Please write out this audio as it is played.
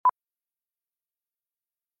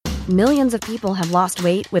Millions of people have lost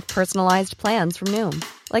weight with personalized plans from Noom.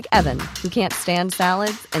 Like Evan, who can't stand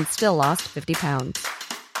salads and still lost 50 pounds.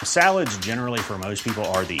 Salads generally for most people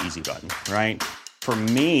are the easy button, right? For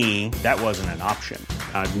me, that wasn't an option.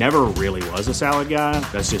 I never really was a salad guy.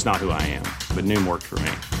 That's just not who I am. But Noom worked for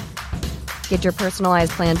me. Get your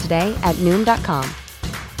personalized plan today at Noom.com.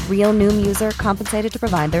 Real Noom user compensated to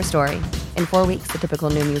provide their story. In 4 weeks, the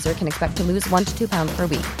typical Noom user can expect to lose 1 to 2 pounds per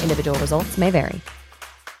week. Individual results may vary.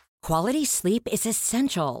 Quality sleep is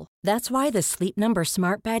essential. That's why the Sleep Number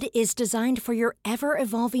Smart Bed is designed for your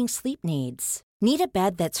ever-evolving sleep needs. Need a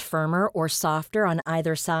bed that's firmer or softer on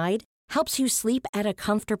either side? Helps you sleep at a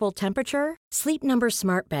comfortable temperature? Sleep Number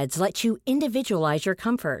Smart Beds let you individualize your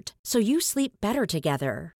comfort, so you sleep better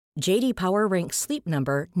together. J.D. Power ranks Sleep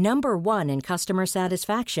Number number 1 in customer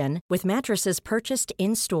satisfaction with mattresses purchased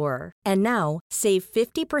in-store. And now, save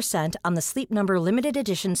 50% on the Sleep Number Limited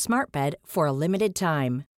Edition Smart Bed for a limited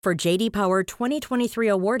time. For J.D. Power 2023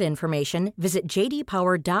 award information, visit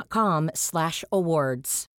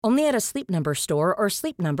jdpower.com/awards. Only at a Sleep Number store or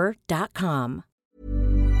sleepnumber.com.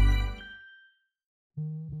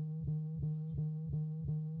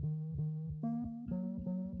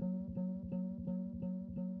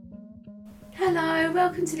 Hello,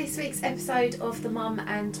 welcome to this week's episode of the Mum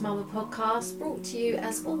and Mama podcast, brought to you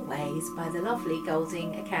as always by the lovely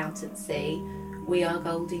Golding Accountancy,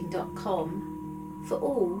 wearegolding.com, for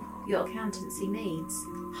all your accountancy needs.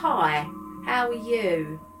 Hi, how are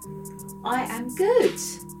you? I am good.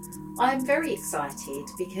 I'm very excited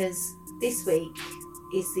because this week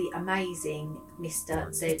is the amazing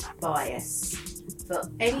Mr. Zed Bias. For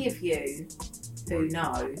any of you who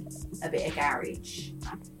know a bit of garage,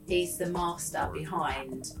 he's the master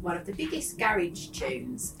behind one of the biggest garage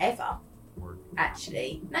tunes ever,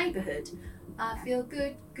 actually. Neighbourhood. I feel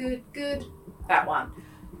good, good, good. That one.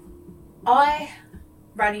 I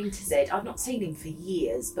ran into Zed. I've not seen him for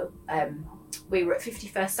years, but we were at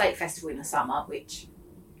 51st State Festival in the summer, which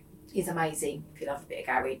is amazing if you love a bit of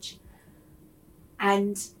garage.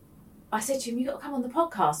 And I said to him, you've got to come on the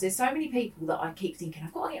podcast. There's so many people that I keep thinking,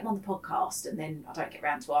 I've got to get them on the podcast, and then I don't get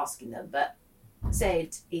around to asking them. But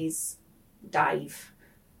Zed is Dave.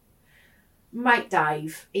 Mate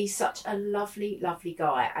Dave, he's such a lovely, lovely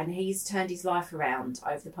guy, and he's turned his life around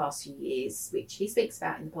over the past few years, which he speaks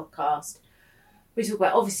about in the podcast. We talk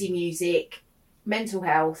about obviously music, mental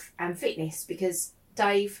health and fitness, because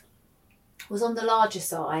Dave was on the larger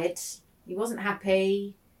side. He wasn't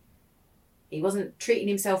happy. He wasn't treating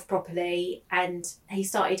himself properly, and he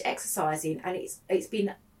started exercising, and it's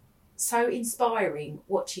been so inspiring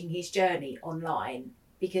watching his journey online,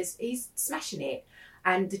 because he's smashing it,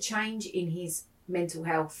 and the change in his mental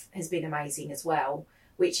health has been amazing as well,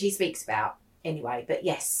 which he speaks about anyway. But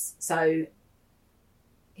yes, so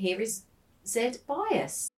here is Zed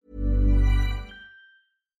Bias.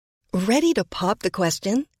 Ready to pop the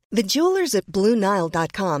question? The jewelers at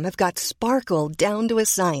BlueNile.com have got sparkle down to a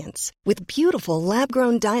science with beautiful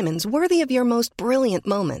lab-grown diamonds worthy of your most brilliant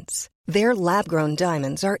moments. Their lab-grown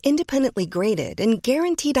diamonds are independently graded and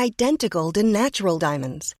guaranteed identical to natural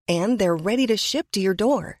diamonds, and they're ready to ship to your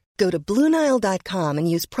door. Go to BlueNile.com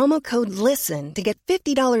and use promo code LISTEN to get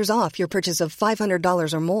 $50 off your purchase of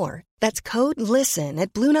 $500 or more. That's code LISTEN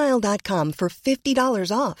at BlueNile.com for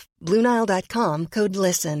 $50 off. BlueNile.com, code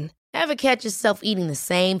LISTEN. Ever catch yourself eating the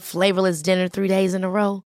same flavorless dinner 3 days in a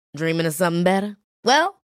row? Dreaming of something better?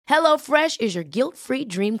 Well, HelloFresh is your guilt-free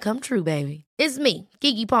dream come true, baby. It's me,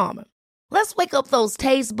 Keke Palmer. Let's wake up those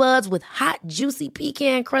taste buds with hot, juicy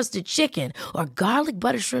pecan-crusted chicken or garlic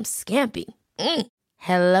butter shrimp scampi.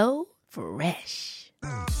 Hello Fresh.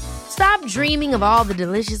 Stop dreaming of all the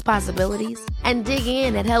delicious possibilities and dig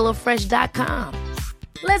in at HelloFresh.com.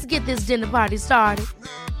 Let's get this dinner party started.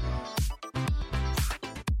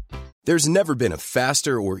 There's never been a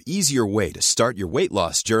faster or easier way to start your weight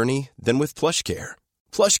loss journey than with PlushCare.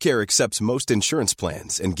 PlushCare accepts most insurance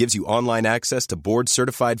plans and gives you online access to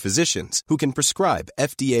board-certified physicians who can prescribe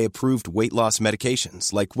FDA-approved weight loss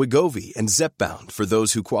medications like Wegovy and Zepbound for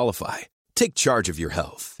those who qualify. Take charge of your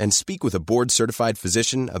health and speak with a board-certified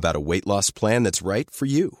physician about a weight loss plan that's right for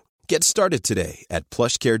you. Get started today at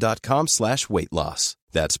plushcare.com/weight loss.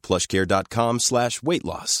 That's plushcare.com/weight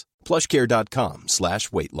loss.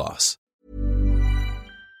 plushcare.com/weight loss.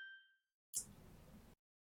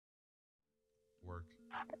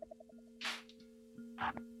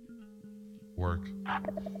 Work.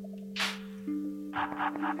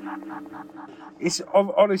 It's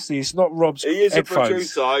honestly, it's not Rob's. He is headphones. a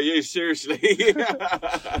producer. Are you seriously?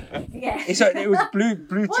 Yeah. It was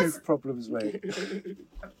Bluetooth problems, mate.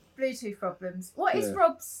 Bluetooth problems. What is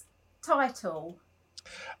Rob's title?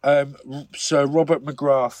 Sir Robert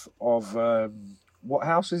McGrath of what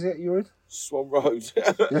house is it you're in? Swan Road.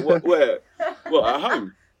 Where? What, at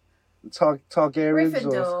home? Targaryens?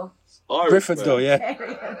 Gryffindor. Gryffindor, yeah.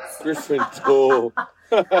 Gryffindor.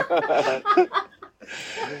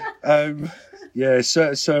 Yeah,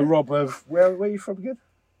 Sir Rob of... Where are you from again?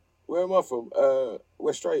 Where am I from?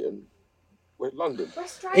 West Drayton. London.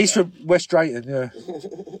 West Drayton. He's from West Drayton, yeah.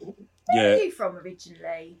 Where are you from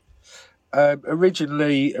originally?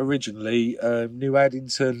 Originally, New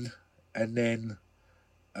Addington, and then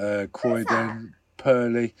Croydon,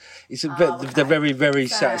 Purley. It's the very, very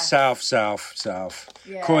south.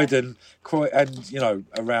 Yeah. Croydon, and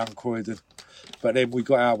around Croydon. But then we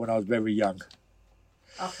got out when I was very young.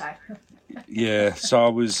 Okay. Yeah, so I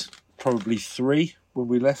was probably 3 when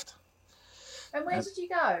we left. And where did you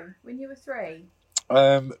go when you were 3?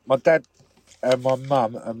 My dad and my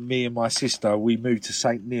mum and me and my sister, we moved to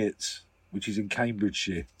St Neots, which is in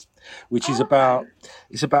Cambridgeshire, which is about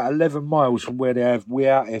 11 miles from where they have We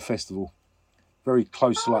Out Here Festival. Very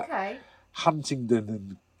close to Huntingdon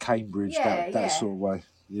and Cambridge, that sort of way.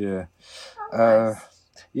 Yeah. Nice.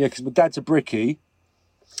 Yeah, because my dad's a brickie.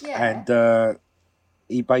 Yeah. And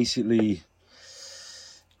he basically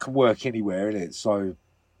can work anywhere, innit? So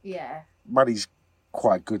yeah, money's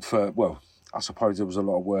quite good for, well, I suppose there was a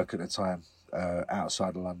lot of work at the time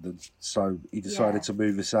outside of London. So he decided to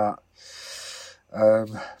move us out.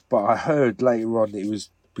 But I heard later on that it was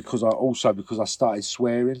because I started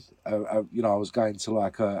swearing. I was going to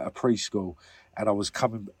like a preschool and I was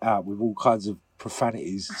coming out with all kinds of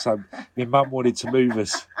profanities. So my mum wanted to move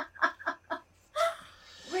us.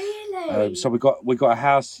 Really? So we got a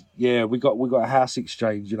house. Yeah, we got a house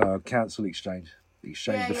exchange. A council exchange.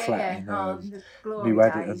 Exchanged the flat in the New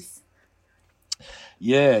Addington. days.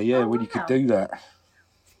 Yeah, when you could do that.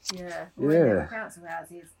 Yeah. Yeah. Council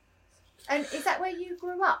houses. And is that where you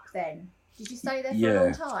grew up then? Did you stay there for a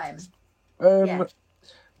long time?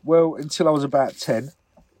 Well, until I was about 10.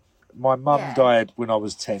 My mum died when I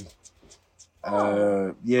was 10.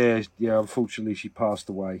 Yeah, unfortunately she passed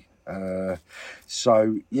away.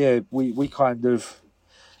 So yeah, we kind of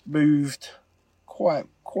moved quite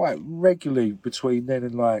regularly between then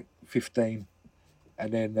and like 15.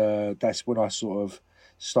 And then that's when I sort of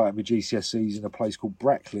started my GCSEs in a place called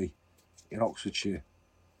Brackley in Oxfordshire.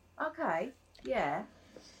 Okay, yeah.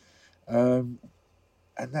 And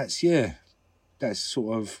that's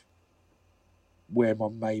sort of where my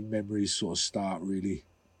main memories sort of start, really.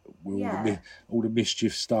 Where all the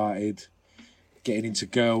mischief started, getting into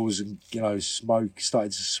girls and,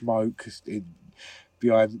 started to smoke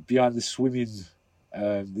behind the swimming,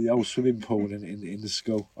 the old swimming pool in the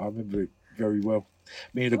school. I remember it very well.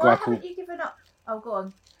 Me and a guy called... haven't you given up? Oh, go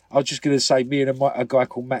on. I was just going to say, me and a guy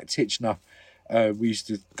called Matt Titchener, we used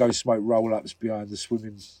to go smoke roll-ups behind the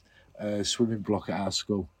swimming block at our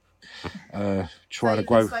school. Trying to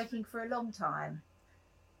grow... Been smoking for a long time?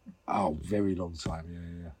 Oh, very long time,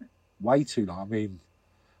 yeah. Way too long. I mean,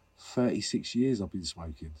 36 years I've been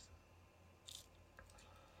smoking.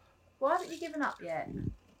 Why haven't you given up yet?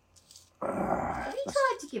 Have you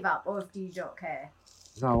tried to give up, or do you not care?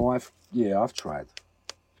 No, I've tried.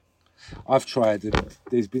 I've tried, and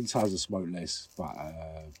there's been times I smoke less, but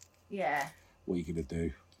what are you gonna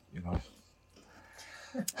do?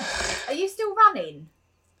 Are you still running?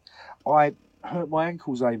 I hurt my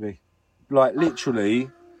ankles, Amy. Like literally,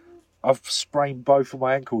 I've sprained both of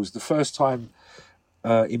my ankles. The first time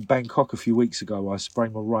in Bangkok a few weeks ago, I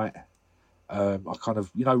sprained my right. I kind of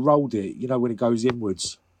rolled it. When it goes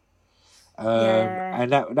inwards.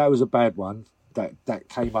 And that was a bad one. That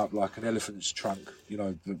came up like an elephant's trunk,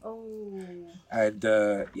 and it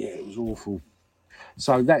was awful.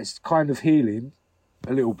 So that's kind of healing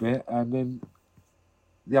a little bit. And then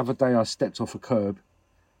the other day I stepped off a curb,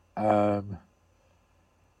 and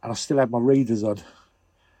I still had my readers on.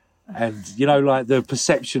 And like the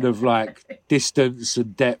perception of like distance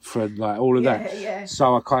and depth and like all of that. Yeah.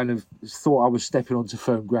 So I kind of thought I was stepping onto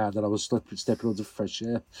firm ground, and I was stepping onto fresh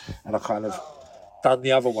air, and I kind of done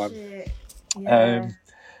the other one. Shit. Yeah.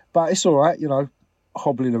 But it's all right,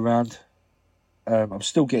 hobbling around. I'm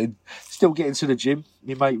still getting to the gym.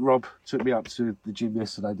 My mate Rob took me up to the gym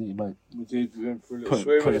yesterday, didn't you, mate? We did. We went for a little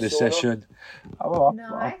swim. Put in a session.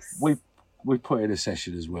 Nice. We put in a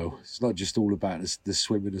session as well. It's not just all about the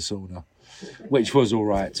swim in the sauna, which was all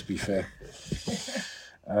right, to be fair.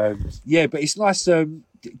 But it's nice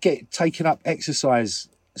taking up exercise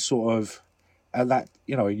sort of at that,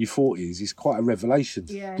 in your 40s is quite a revelation.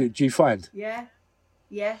 Yeah. Do you find? Yeah,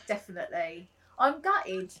 definitely. I'm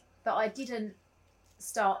gutted that I didn't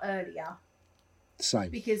start earlier. Same.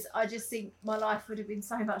 Because I just think my life would have been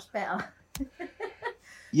so much better.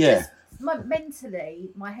 Yeah.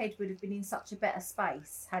 Mentally, my head would have been in such a better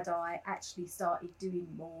space had I actually started doing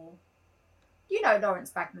more. You know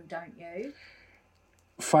Lawrence Bagnall, don't you?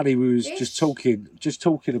 Funny, we was just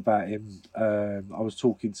talking about him. I was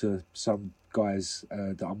talking to some guys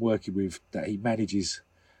that I'm working with that he manages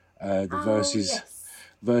the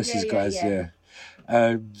versus guys. Yeah.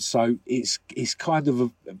 So it's kind of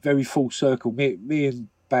a very full circle. Me and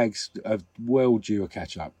Bags are well due a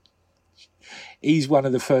catch up. He's one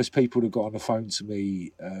of the first people that got on the phone to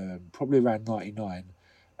me, probably around '99,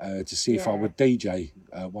 to see if I would DJ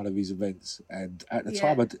one of his events. And at the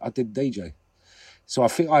time, I didn't DJ. So I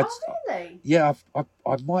think I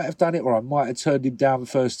might have done it, or I might have turned him down the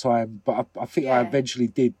first time. But I think I eventually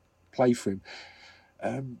did play for him.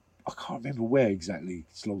 I can't remember where exactly.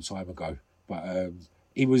 It's a long time ago. But I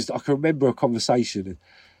can remember a conversation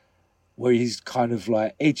where he's kind of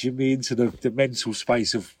like edging me into the mental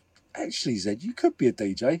space of, actually, Zed, you could be a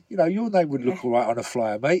DJ. You know, your name would look all right on a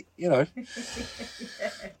flyer, mate. You know.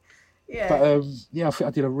 But I think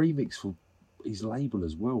I did a remix for his label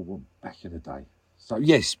as well back in the day. So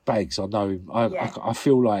yes, Bags, I know him. I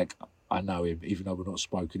feel like I know him, even though we're not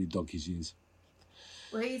spoken in donkey's years.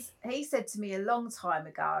 Well, he said to me a long time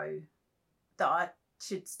ago that I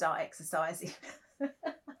should start exercising.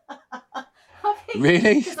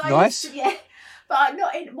 Really? Nice. But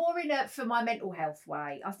not for my mental health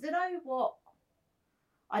way. I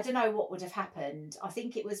don't know what would have happened. I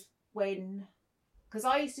think it was because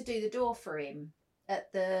I used to do the door for him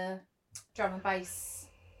at the drum and bass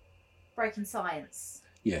Breaking Science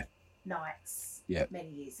nights many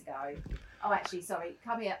years ago. Oh, actually, sorry,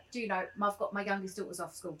 come here. Do you know, I've got my youngest daughter's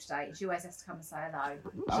off school today and she always has to come and say hello.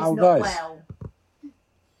 She's not well.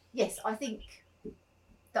 Yes, I think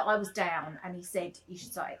that I was down and he said you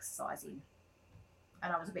should start exercising.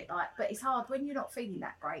 And I was a bit like, but it's hard when you're not feeling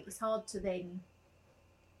that great. It's hard to then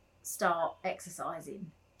start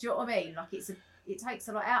exercising. Do you know what I mean? Like it takes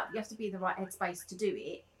a lot out. You have to be in the right headspace to do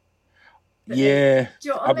it. But do you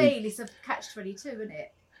know what I mean? It's a catch-22, isn't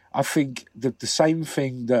it? I think the same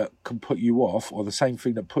thing that can put you off, or the same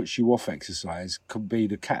thing that puts you off exercise, can be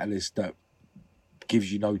the catalyst that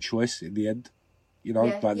gives you no choice in the end. You know,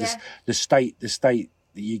 the state that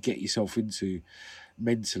you get yourself into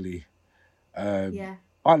mentally. I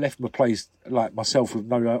left my place, like myself, with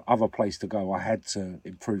no other place to go. I had to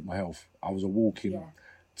improve my health. I was a walking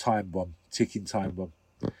time bomb, ticking time bomb.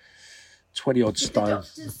 20-odd stone.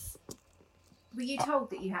 Were you told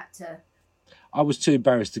that you had to? I was too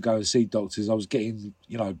embarrassed to go and see doctors. I was getting,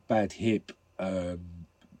 bad hip,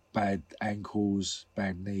 bad ankles,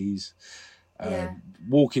 bad knees.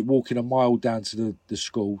 Walking a mile down to the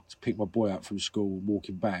school to pick my boy up from school and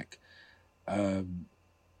walking back.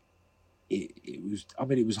 It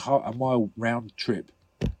was hard, a mile round trip,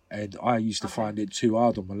 and I used to find it too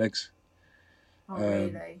hard on my legs. Oh,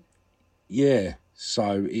 really? Yeah.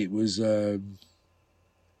 So it was.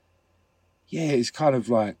 It's kind of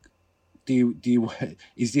like, do you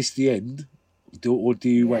is this the end, or do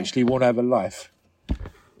you actually want to have a life?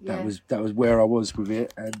 That was where I was with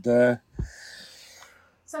it, and.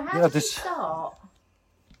 So how did you start?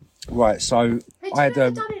 Right, so I had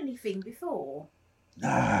done anything before.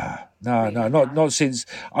 No, not since.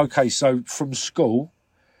 Okay, so from school,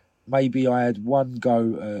 maybe I had one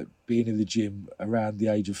go at being in the gym around the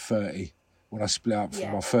age of 30 when I split up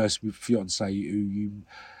from my first fiancée, who you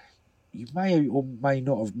may or may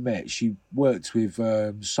not have met. She worked with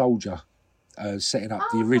Soldier, setting up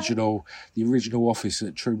the original office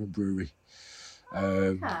at Truman Brewery.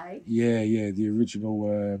 The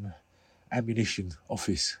original ammunition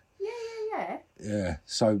office. Yeah.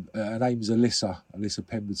 So her name's Alyssa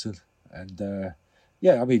Pemberton, and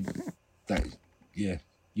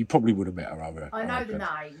you probably would have met her over. I know the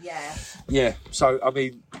name. Yeah. Yeah. So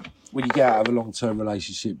when you get out of a long-term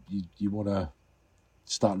relationship, you want to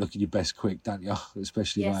start looking your best quick, don't you?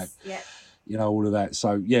 Especially all of that.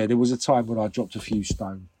 So there was a time when I dropped a few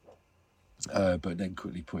stone. But then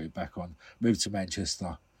quickly put it back on. Moved to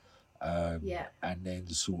Manchester, and then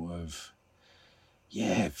sort of,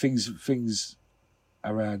 things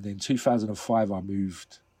around in 2005 I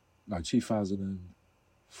moved. No,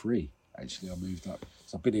 2003 actually I moved up.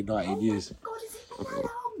 So I've been in 19 years. Oh my God, has it been that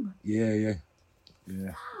long?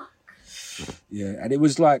 Yeah. Fuck. Yeah, and it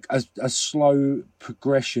was like a slow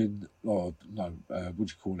progression. Or no, what do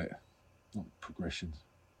you call it? Not progression.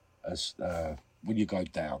 When you go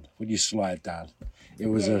down, when you slide down, it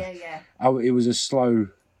was it was a slow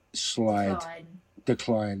slide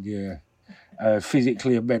decline.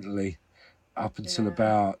 Physically and mentally, up until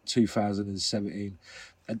about 2017.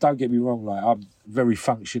 And don't get me wrong, like I'm very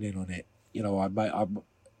functioning on it.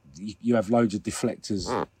 you have loads of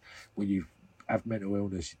deflectors when you have mental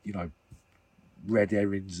illness, you know, red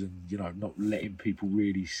herrings and, you know, not letting people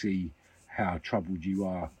really see how troubled you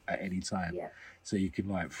are at any time. Yeah. So you can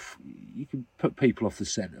you can put people off the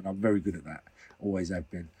scent, and I'm very good at that. Always have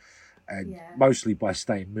been. And mostly by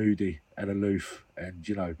staying moody and aloof, and,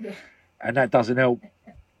 you know, and that doesn't help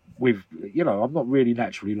with, you know, I'm not really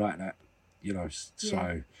naturally like that, you know,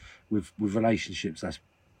 so with relationships, that's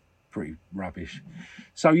pretty rubbish.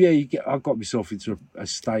 So yeah, I got myself into a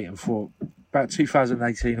state and thought, about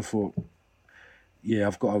 2018, I thought, yeah,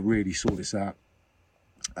 I've got to really sort this out.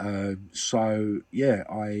 So yeah,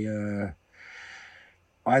 I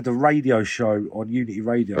had a radio show on Unity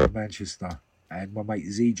Radio in Manchester, and my mate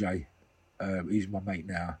ZJ, he's my mate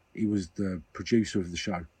now, he was the producer of the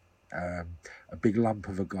show. A big lump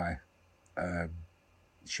of a guy,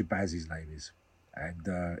 Shabazz his name is, and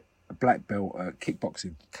a black belt at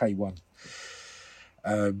kickboxing, K1.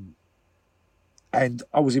 And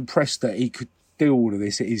I was impressed that he could do all of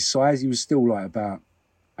this at his size. He was still like about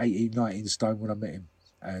 18, 19 stone when I met him.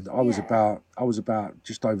 And I was about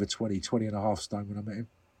just over 20 and a half stone when I met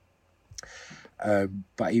him.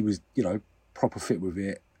 But he was, you know, proper fit with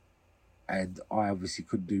it. And I obviously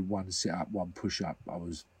couldn't do one sit-up, one push-up. I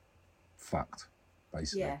was fucked,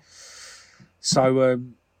 basically. Yeah. So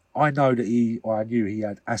I knew he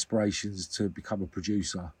had aspirations to become a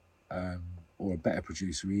producer, or a better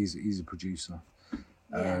producer. He's a producer.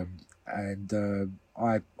 Yeah. And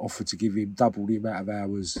I offered to give him double the amount of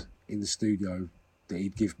hours in the studio that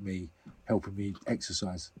he'd give me, helping me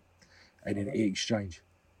exercise, and in exchange.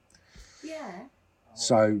 Yeah.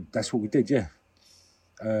 So that's what we did, yeah.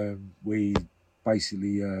 We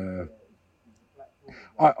basically,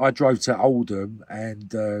 I drove to Oldham,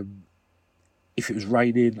 and if it was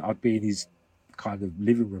raining, I'd be in his kind of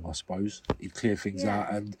living room, I suppose. He'd clear things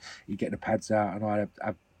out, and he'd get the pads out, and I'd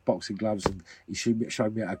have boxing gloves, and he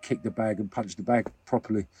showed me how to kick the bag and punch the bag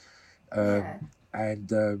properly. And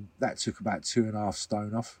that took about 2.5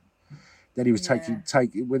 stone off. Then he was taking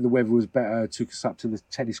when the weather was better, took us up to the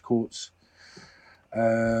tennis courts,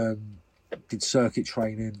 did circuit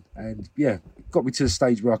training, and got me to the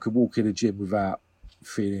stage where I could walk in a gym without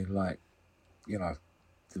feeling like, you know,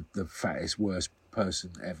 the fattest, worst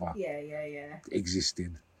person ever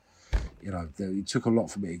existing. You know, it took a lot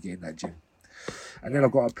for me to get in that gym. And then I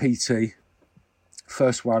got a PT.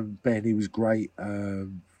 First one, Ben, he was great,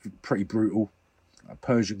 pretty brutal. A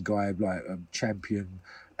Persian guy, like a champion,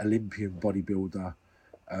 Olympian bodybuilder,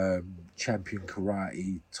 champion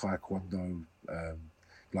karate, taekwondo.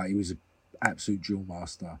 Like he was an absolute drill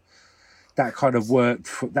master. That kind of worked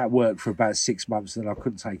for about 6 months, and then I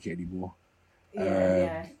couldn't take it anymore.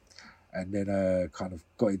 And then kind of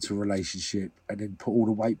got into a relationship, and then put all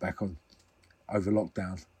the weight back on over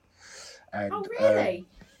lockdown. And, oh, really?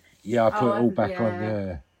 I put it all back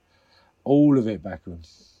on, all of it back on.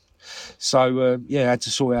 So, I had to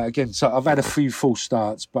sort it out again. So I've had a few false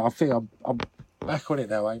starts, but I think I'm back on it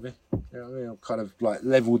now, Amy. You know what I mean? I'm kind of like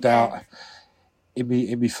levelled out in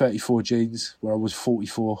me 34 jeans, where I was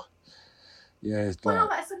 44. Yeah. Wow,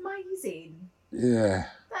 that's amazing. Yeah.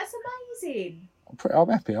 That's amazing. I'm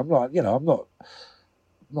happy. I'm like, you know, I'm not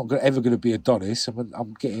ever going to be Adonis.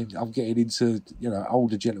 I'm getting into, you know,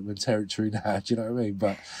 older gentleman territory now. Do you know what I mean?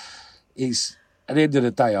 But it's at the end of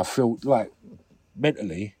the day, I feel like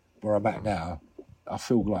mentally where I'm at now, I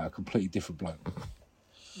feel like a completely different bloke.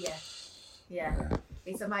 Yeah.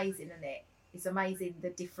 It's amazing, isn't it? It's amazing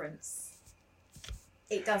the difference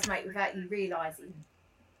it does make without you realising.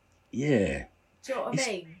 Yeah. Do you know what I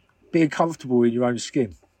mean? Being comfortable in your own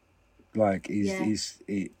skin, like,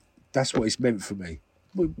 that's what it's meant for me.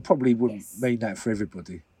 It probably wouldn't mean that for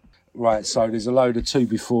everybody. Right, so there's a load of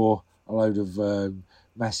 2x4, a load of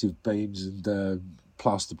massive beams and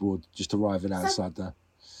plasterboard just arriving outside there.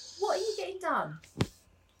 What are you getting done?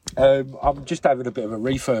 I'm just having a bit of a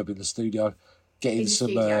refurb in the studio, getting some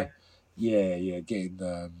studio? Getting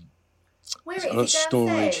where is it, storage.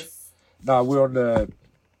 Downstairs? No, we're on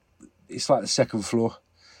it's like the second floor.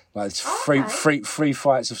 Like it's three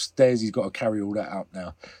flights of stairs. He's got to carry all that up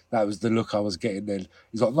now. That was the look I was getting then.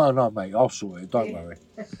 He's like, no, mate, I'll sort it. Don't worry.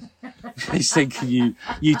 He's thinking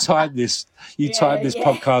you timed this. Timed this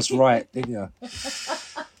podcast right, didn't you?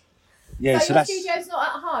 Yeah. So your studio's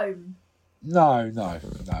not at home. No.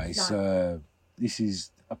 It's this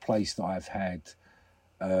is a place that I've had.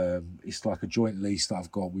 It's like a joint lease that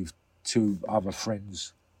I've got with 2 other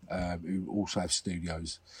friends who also have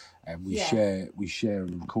studios. And we share a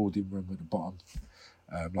recording room at the bottom,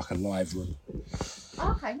 like a live room.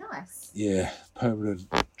 Okay, nice. Yeah, permanent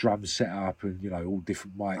drum set up, and, you know, all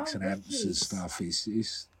different mics and amps and stuff.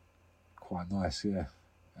 It's quite nice, yeah.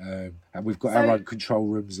 And we've got our own control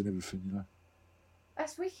rooms and everything, you know.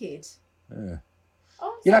 That's wicked. Yeah.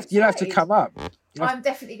 Oh, you'll have to come up. I'm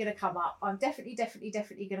definitely going to come up. I'm definitely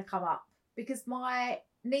going to come up because my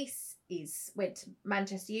niece went to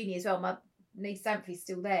Manchester Uni as well. My niece Xanthi's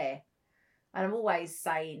still there, and I'm always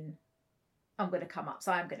saying I'm going to come up.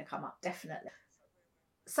 So I'm going to come up definitely.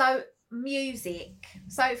 So music.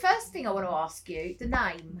 So first thing I want to ask you, the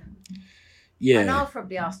name. Yeah. And I've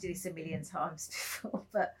probably asked you this a million times before,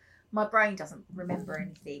 but my brain doesn't remember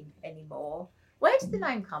anything anymore. Where did the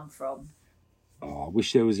name come from? Oh, I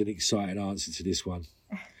wish there was an exciting answer to this one.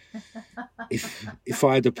 If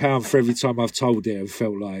I had £1 for every time I've told it, it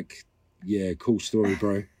felt like, yeah, cool story,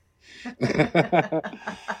 bro.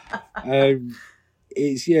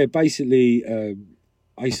 It's basically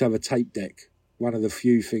I used to have a tape deck. One of the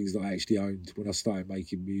few things that I actually owned when I started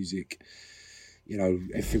making music. You know,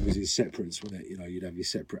 everything was in separates, wasn't it? You know, you'd have your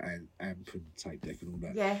separate amp and tape deck and all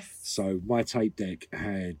that. Yes. So my tape deck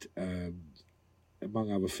had,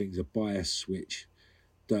 among other things, a bias switch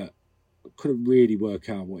that I couldn't really work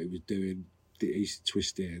out what it was doing. It used to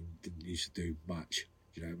twist it and didn't used to do much.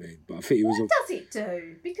 Do you know what I mean? But I think it was. What does it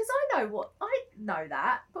do? Because I know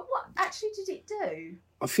that, but what actually did it do?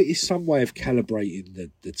 I think it's some way of calibrating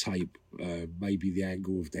the tape, maybe the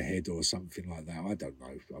angle of the head or something like that. I don't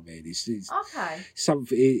know. I mean, it's okay.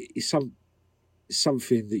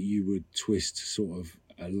 Something that you would twist, sort of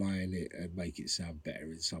align it and make it sound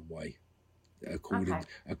better in some way,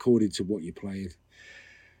 according to what you're playing.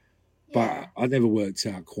 Yeah. But I never worked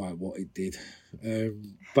out quite what it did.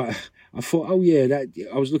 But I thought, that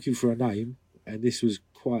I was looking for a name, and this was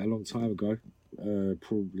quite a long time ago,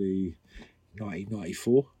 probably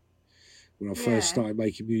 1994, when I first started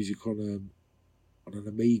making music on an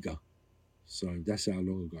Amiga. So that's how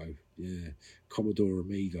long ago. Yeah, Commodore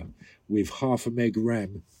Amiga with 0.5 meg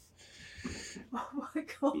RAM. Oh my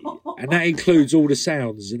god! And that includes all the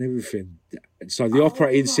sounds and everything. And so the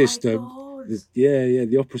operating system.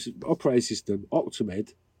 The operating system,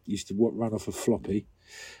 Octamed, used to run off a floppy,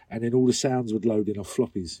 and then all the sounds would load in off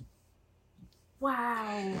floppies.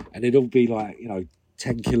 Wow. And it'd all be like,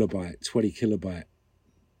 10 kilobyte, 20 kilobyte.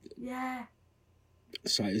 Yeah.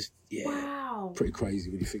 So it's, wow. Pretty crazy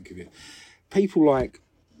when you think of it. People like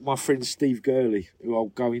my friend Steve Gurley, who I'll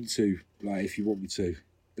go into, like, if you want me to.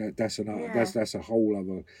 That's a whole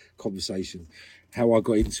other conversation. How I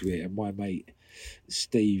got into it, and my mate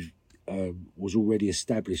Steve was already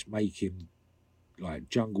established making like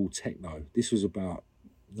jungle techno. This was about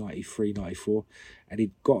 93, 94, and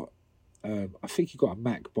he'd got I think he got a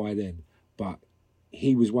Mac by then, but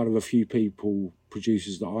he was one of a few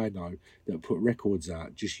producers that I know that put records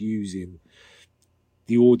out just using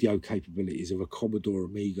the audio capabilities of a Commodore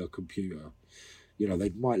Amiga computer. You know, they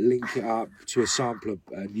might link it up to a sampler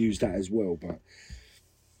and use that as well, but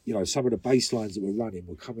some of the bass lines that were running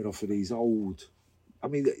were coming off of these old. I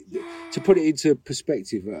mean, to put it into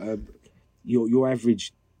perspective, your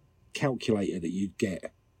average calculator that you'd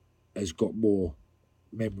get has got more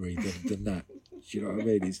memory than that. Do you know what I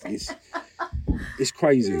mean? It's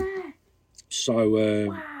crazy. Yeah. So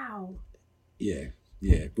wow. Yeah.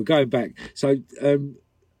 We're going back. So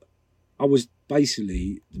I was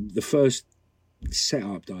basically the first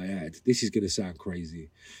setup that I had. This is going to sound crazy,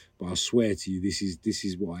 but I swear to you, this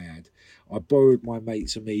is what I had. I borrowed my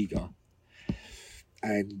mate's Amiga.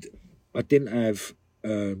 And I didn't have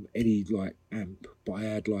any like amp, but I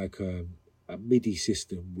had like a MIDI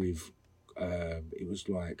system with it was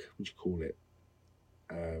like, what do you call it?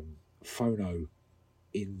 Phono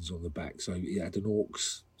ins on the back, so it had an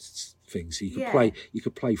aux thing, so you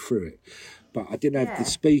could play through it. But I didn't have the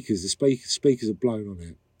speakers. The speakers are blown on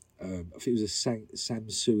it. I think it was a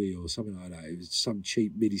Samsui or something like that. It was some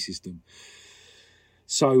cheap MIDI system.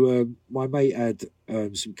 So my mate had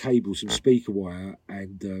some cable, some speaker wire,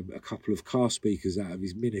 and a couple of car speakers out of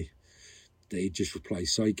his Mini that he'd just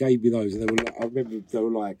replaced. So he gave me those, and I remember they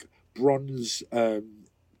were like bronze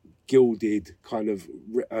gilded kind of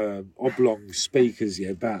oblong speakers. Yeah,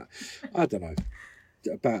 about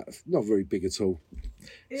not very big at all,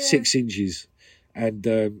 6 inches, and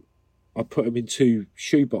I put them in 2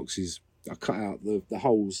 shoe boxes. I cut out the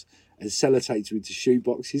holes and sellotaped them into shoe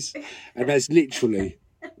boxes, and that's literally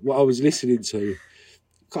what I was listening to.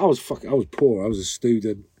 I was poor. I was a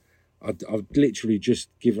student. I'd literally just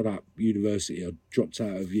given up university. I dropped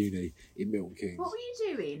out of uni in Milton Keynes. What were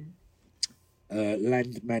you doing?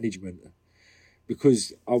 Land management,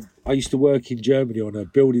 because I used to work in Germany on a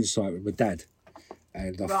building site with my dad,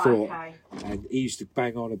 and and he used to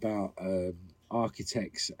bang on about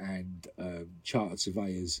architects and chartered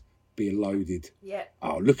surveyors being loaded. Yeah.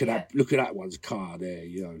 Oh, look at that! Look at that one's car there.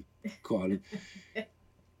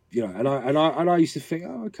 You know, and I used to think,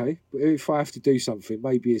 oh, okay, but if I have to do something,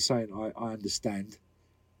 maybe it's something I understand.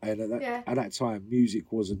 And at that time,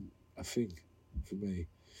 music wasn't a thing for me.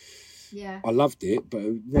 Yeah. I loved it, but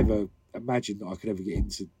I never imagined that I could ever get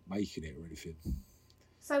into making it or anything.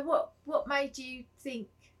 So what made you think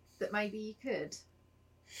that maybe you could?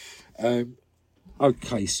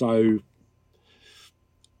 Okay, so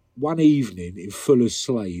one evening in Fuller's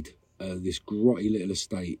Slade, this grotty little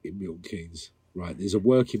estate in Milton Keynes, right, there's a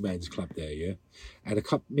working man's club there, yeah? And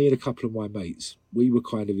me and a couple of my mates, we were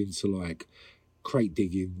kind of into like crate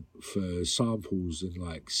digging for samples and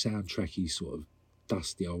like soundtracky sort of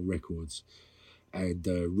dusty old records and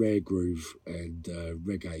rare groove and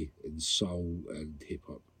reggae and soul and hip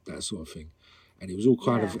hop, that sort of thing. And it was all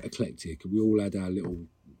kind of eclectic, and we all had our little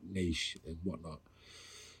niche and whatnot.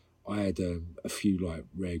 I had a few like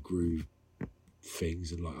rare groove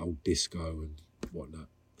things and like old disco and whatnot.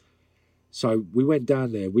 So we went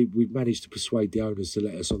down there. We managed to persuade the owners to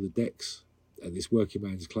let us on the decks at this working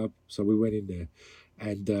man's club. So we went in there,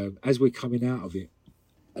 and as we're coming out of it,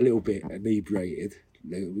 a little bit inebriated,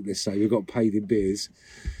 let's say, we got paid in beers.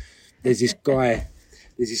 There's this guy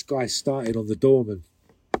starting on the doorman,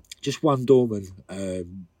 just one doorman,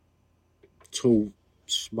 tall,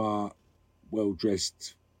 smart, well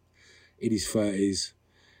dressed, in his 30s,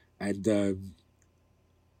 and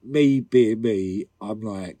me being me, I'm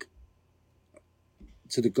like,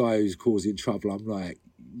 to the guy who's causing trouble, I'm like,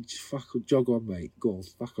 just jog on, mate, go on,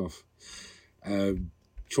 fuck off.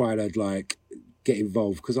 Trying to like get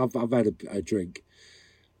involved because I've had a drink,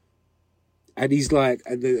 and he's like,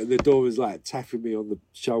 and the doorman's like tapping me on the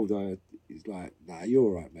shoulder. He's like, nah, you're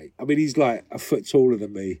all right, mate. I mean, he's like a foot taller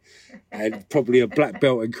than me and probably a black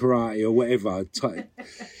belt in karate or whatever,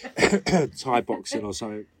 Thai boxing or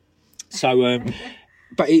something. So,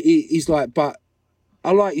 but he's like, but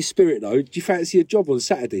I like your spirit though. Do you fancy a job on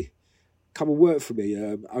Saturday? Come and work for me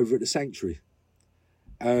over at the Sanctuary.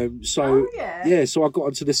 So I got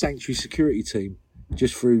onto the Sanctuary security team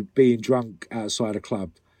just through being drunk outside a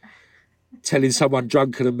club, telling someone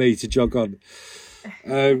drunker than me to jog on.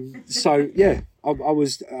 I mean,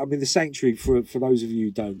 the Sanctuary, for those of you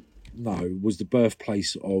who don't know, was the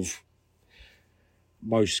birthplace of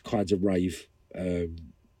most kinds of rave.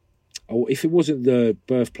 Or if it wasn't the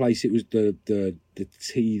birthplace, it was the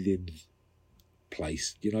teething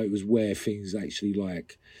place. You know, it was where things actually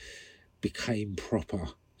like became proper.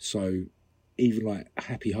 So even like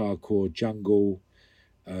happy hardcore, jungle,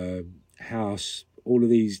 house, all of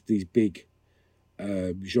these big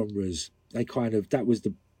genres, that was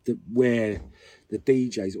the where the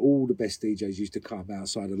DJs, all the best DJs used to come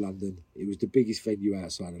outside of London. It was the biggest venue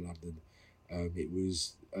outside of London. It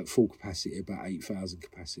was at full capacity, about 8,000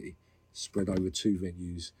 capacity, spread over 2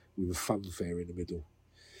 venues with a fun fair in the middle.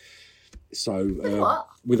 So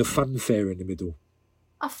with a fun fair in the middle.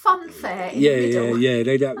 A fun fair in the middle? Yeah.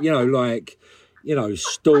 They'd have,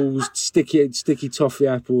 stalls, sticky toffee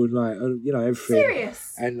apple and like, everything.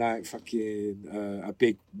 Serious? And like fucking a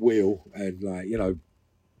big wheel and like,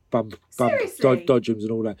 bump dodgems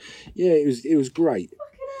and all that. Yeah, it was great.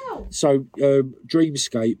 Fucking hell. So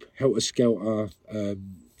Dreamscape, Helter Skelter,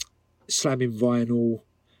 Slamming Vinyl,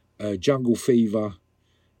 Jungle Fever,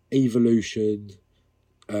 Evolution,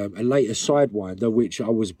 and later Sidewinder, which I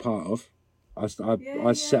was a part of. I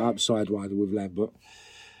set up Sidewinder with Lambert,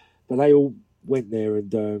 but they all went there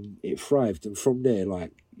and it thrived. And from there,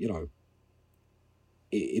 like,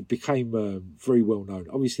 it became very well known.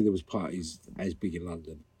 Obviously, there was parties as big in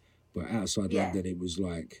London, but outside London, it was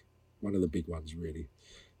like one of the big ones. Really,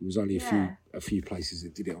 there was only a few places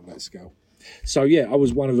that did it on that scale. So I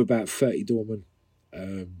was one of about 30 doormen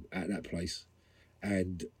at that place,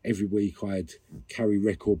 and every week I'd carry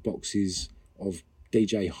record boxes of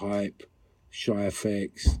DJ Hype, Shy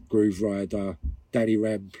FX, Groove Rider, Danny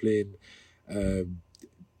Rampling,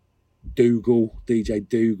 DJ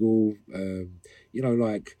Dougal,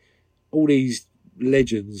 like all these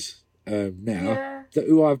legends now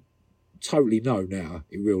who I totally know now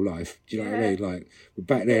in real life. Do you know what I mean? Like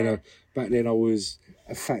back then I was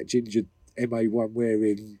a fat ginger MA1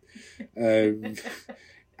 wearing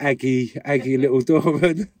Aggie little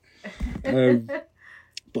doorman.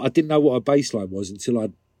 But I didn't know what a bassline was until I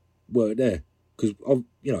worked there, because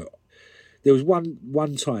there was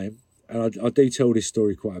one time, and I do tell this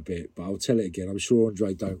story quite a bit, but I'll tell it again. I'm sure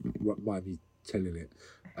Andre don't mind me telling it.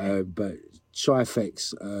 But Shy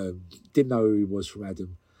FX, didn't know who he was from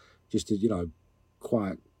Adam, just a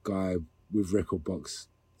quiet guy with record box.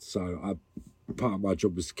 So part of my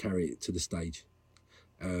job was to carry it to the stage,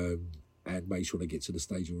 and make sure they get to the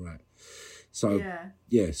stage all right. So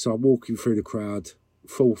so I'm walking through the crowd,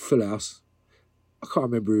 full house, I can't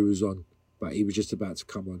remember who was on, but he was just about to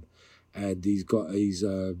come on, and he's got his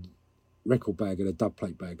record bag and a dub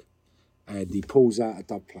plate bag, and he pulls out a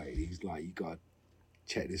dub plate. He's like, "You got to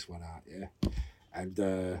check this one out, yeah."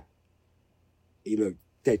 And he looked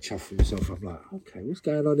dead chuffed with himself. I'm like, "Okay, what's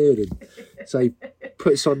going on here then?" So he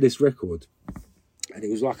puts on this record, and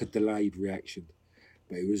it was like a delayed reaction,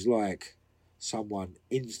 but it was like someone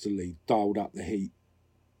instantly dialed up the heat,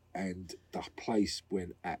 and the place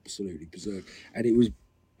went absolutely berserk. And it was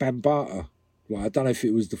Bambaataa. Like, I don't know if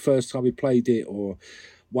it was the first time he played it or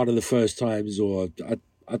one of the first times, or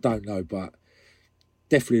I don't know, but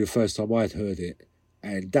definitely the first time I'd heard it.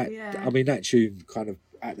 And that, I mean, that tune kind of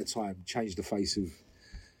at the time changed the face of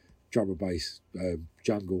drum and bass,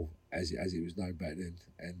 jungle as it was known back then.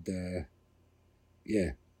 And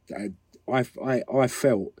I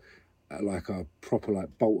felt like a proper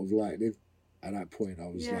like bolt of lightning. At that point, I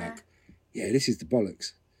was like, "Yeah, this is the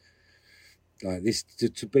bollocks." Like this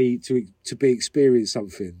to be experience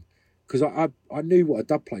something, because I knew what a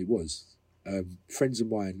dub plate was. Friends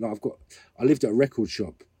of mine, like I lived at a record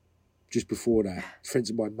shop just before that.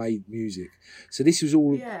 Friends of mine made music, so this was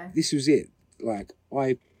all. This was it. Like,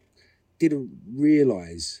 I didn't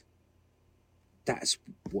realise that's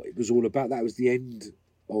what it was all about. That was the end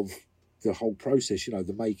of the whole process. You know,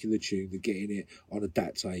 the making the tune, the getting it on a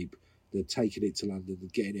DAT tape, the taking it to London, the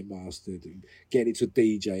getting it mastered, and getting it to a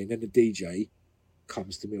DJ, and then the DJ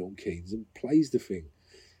comes to Milton Keynes and plays the thing,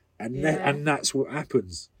 and that's what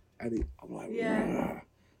happens. And I'm like,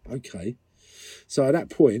 okay. So at that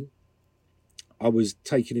point, I was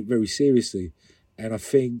taking it very seriously, and I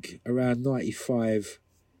think around 95,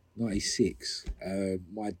 96,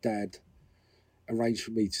 my dad arranged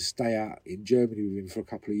for me to stay out in Germany with him for a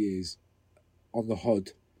couple of years on the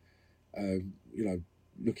Hod,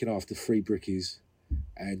 looking after free brickies,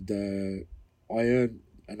 and I earned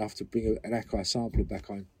enough to bring an Akai sampler back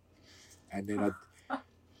home, and then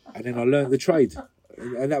I learned the trade,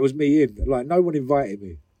 and that was me in. Like, no one invited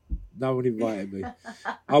me. I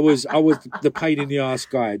was the pain in the arse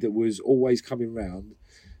guy that was always coming round,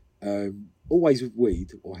 always with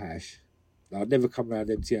weed or hash. I'd never come round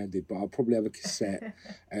empty-handed, but I'll probably have a cassette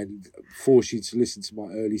and force you to listen to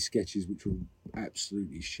my early sketches, which were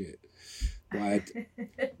absolutely shit. But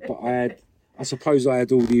I suppose I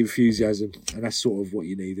had all the enthusiasm, and that's sort of what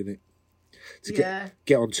you need, isn't it? To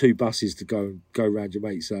get on two buses to go around your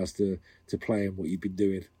mate's house to play him what you've been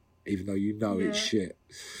doing, even though you know it's shit.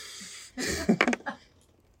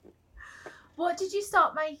 What did you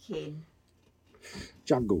start making?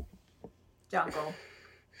 Jungle.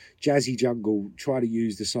 Jazzy jungle. Try to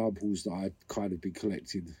use the samples that I'd kind of been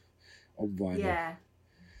collecting on vinyl.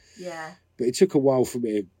 Yeah. But it took a while for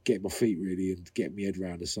me to get my feet really and get my head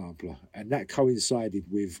around the sampler. And that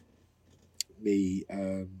coincided with me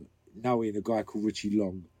knowing a guy called Richie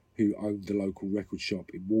Long, who owned the local record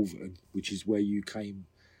shop in Wolverton, which is where you came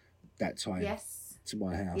that time to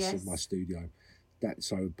my house and my studio.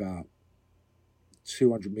 So about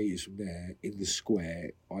 200 metres from there, in the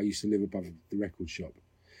square, I used to live above the record shop.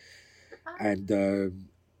 And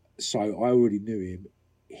so I already knew him.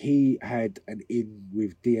 He had an in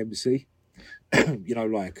with DMC, you know,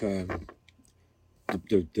 like the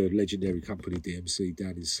legendary company DMC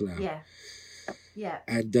down in Slough. Yeah.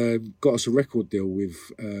 And got us a record deal with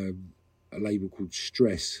a label called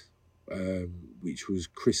Stress, which was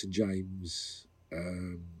Chris and James,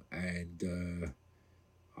 and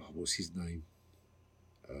what's his name?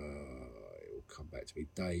 It'll come back to me.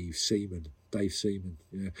 Dave Seaman,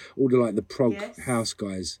 yeah. All the prog house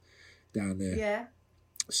guys down there. Yeah.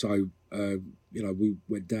 So, we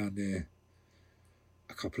went down there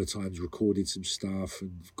a couple of times, recorded some stuff,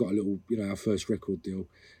 and got a little, our first record deal.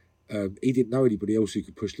 He didn't know anybody else who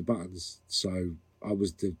could push the buttons, so I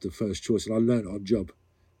was the first choice, and I learned on job.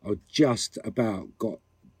 I just about got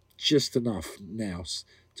just enough nous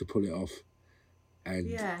to pull it off,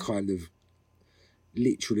 and kind of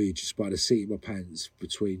literally just by the seat of my pants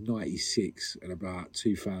between 96 and about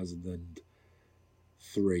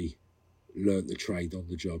 2003 learnt the trade on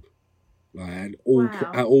the job. And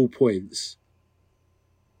at all points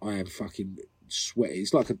I am fucking sweaty.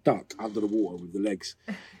 It's like a duck under the water with the legs,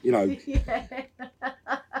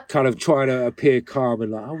 kind of trying to appear calm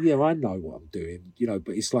and like, oh yeah, I know what I'm doing,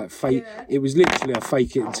 but it's like fake. It was literally a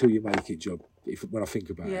fake it until you make it job, when I think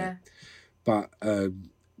about it. But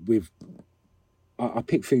I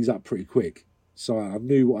picked things up pretty quick, so I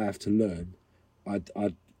knew what I have to learn. I'd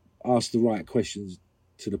ask the right questions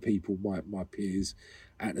to the people, my peers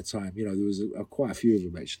at the time. There was quite a few of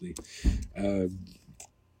them actually.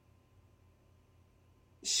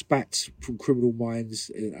 Spats from Criminal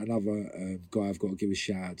Minds, another guy I've got to give a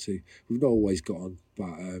shout out to. We've not always got on,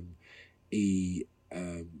 but he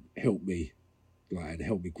helped me, and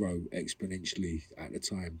helped me grow exponentially at the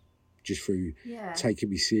time, just through taking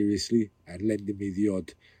me seriously and lending me the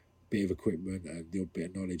odd bit of equipment and the odd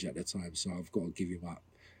bit of knowledge at the time. So I've got to give him up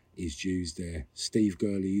his dues there. Steve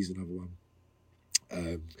Gurley is another one.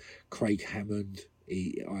 Craig Hammond,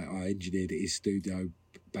 I engineered at his studio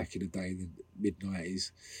back in the day in the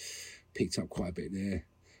mid-90s. Picked up quite a bit there.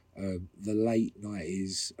 The late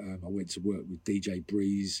 90s, I went to work with DJ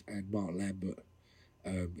Breeze and Mark Lambert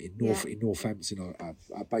in Northampton.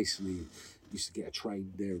 I basically used to get a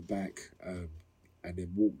train there and back, and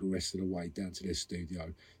then walk the rest of the way down to their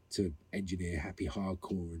studio to engineer Happy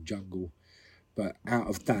Hardcore and Jungle. But out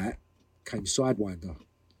of that came Sidewinder.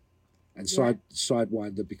 And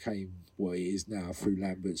Sidewinder became what it is now through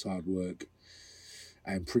Lambert's hard work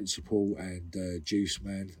and Principle and Juice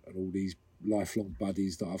Man and all these lifelong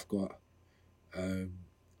buddies that I've got.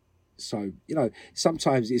 So,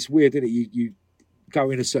 sometimes it's weird, isn't it? You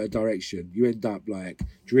go in a certain direction, you end up like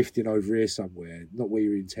drifting over here somewhere, not where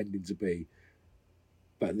you're intending to be.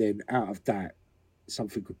 But then out of that,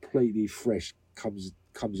 something completely fresh comes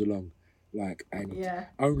along.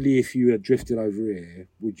 Only if you had drifted over here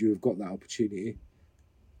would you have got that opportunity,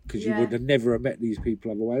 because you would have never met these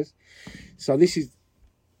people otherwise. So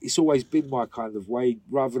it's always been my kind of way.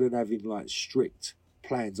 Rather than having like strict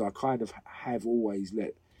plans, I kind of have always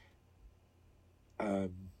let, I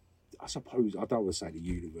suppose, I don't want to say the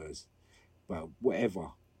universe, but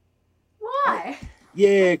whatever. Why?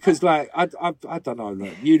 Because I don't know.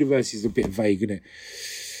 Like, universe is a bit vague, isn't it?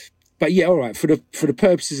 But yeah, all right. For the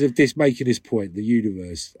purposes of this, making this point, the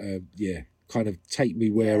universe, kind of take me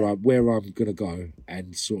where I'm gonna go,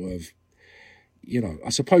 and sort of, I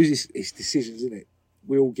suppose it's decisions, isn't it?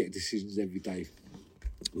 We all get decisions every day.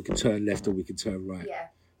 We can turn left or we can turn right. Yeah.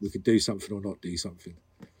 We can do something or not do something.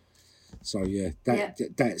 So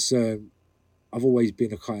that's. I've always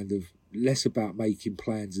been a kind of less about making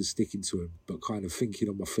plans and sticking to them, but kind of thinking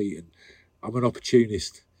on my feet. And I'm an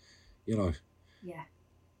opportunist, Yeah.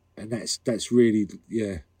 And that's really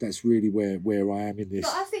where I am in this.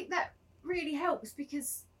 But I think that really helps,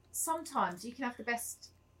 because sometimes you can have the best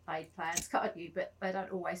laid plans, can't you? But they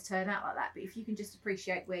don't always turn out like that. But if you can just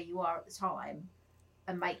appreciate where you are at the time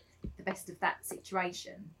and make the best of that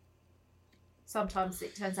situation, sometimes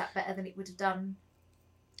it turns out better than it would have done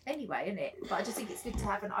anyway, isn't it? But I just think it's good to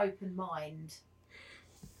have an open mind.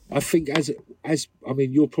 I think as I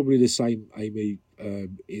mean, you're probably the same, Amy,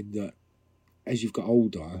 in that as you've got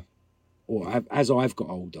older, or as I've got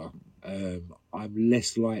older, I'm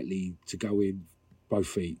less likely to go in both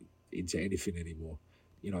feet into anything anymore.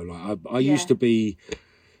 I used to be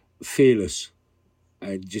fearless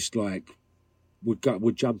and just like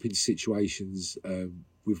would jump into situations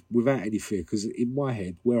without any fear, because in my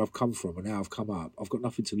head, where I've come from and how I've come up, I've got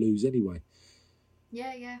nothing to lose anyway.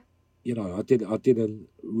 Yeah. I didn't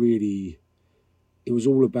really. It was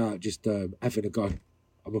all about just having a go.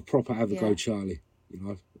 I'm a proper have a go Charlie,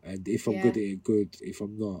 and if I'm good at it, good. If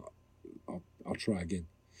I'm not, I'll try again.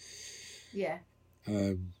 Yeah.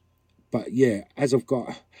 But yeah, as I've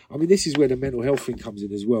got, I mean, this is where the mental health thing comes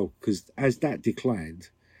in as well, because as that declined,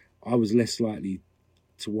 I was less likely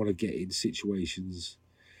to want to get in situations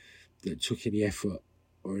that took any effort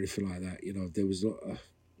or anything like that. There was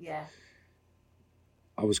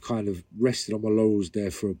I was kind of resting on my laurels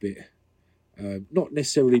there for a bit. Not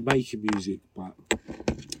necessarily making music, but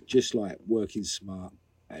just like working smart,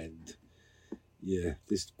 and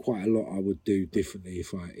there's quite a lot I would do differently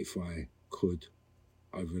if I could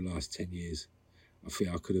over the last 10 years. I think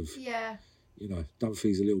I could have done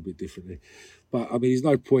things a little bit differently. But I mean, there's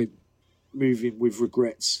no point moving with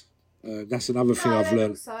regrets. That's another thing I've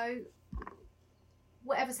learned. Also,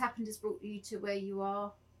 whatever's happened has brought you to where you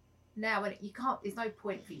are now, and you can't. There's no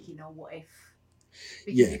point thinking, "Oh, what if?"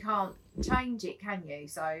 Because you can't change it, can you?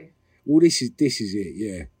 So. Well, this is it.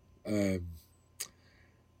 Yeah.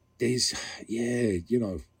 There's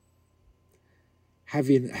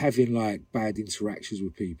having like bad interactions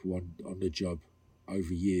with people on the job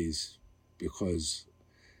over years because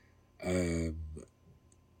of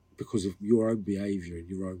your own behaviour and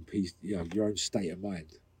your own your own state of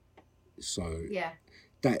mind. So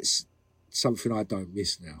that's something I don't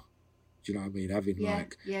miss now. Do you know what I mean? Having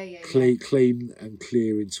clean and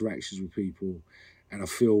clear interactions with people, and I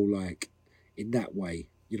feel like in that way,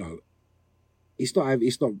 it's not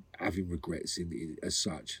having regrets as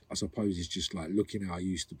such. I suppose it's just like looking how I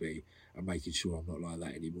used to be and making sure I'm not like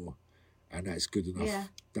that anymore, and that's good enough. Yeah.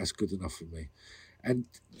 That's good enough for me. And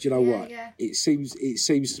do you know what? Yeah. It seems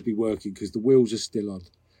to be working because the wheels are still on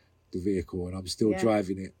the vehicle, and I'm still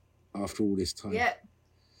driving it after all this time. Yeah.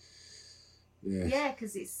 Yeah. Yeah,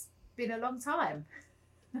 because it's been a long time.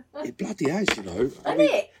 It bloody has, you know.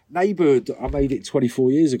 It? Neighbourhood, I made it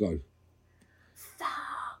 24 years ago. Fuck.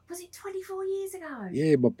 Was it 24 years ago?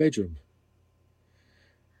 Yeah, in my bedroom.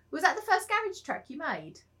 Was that the first garage track you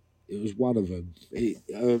made? It was one of them.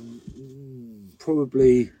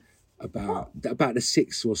 Probably about the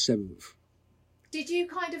 6th or 7th. Did you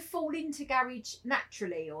kind of fall into garage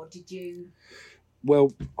naturally, or did you?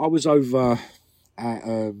 Well, I was over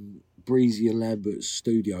at Breezy and Lambert's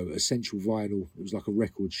studio, Essential Vinyl. It was like a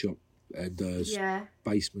record shop and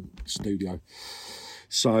basement studio.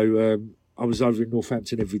 So I was over in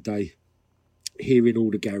Northampton every day, hearing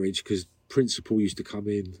all the garage, because Principal used to come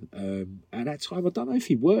in. At that time, I don't know if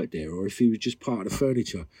he worked there or if he was just part of the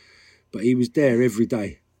furniture, but he was there every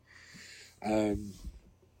day. And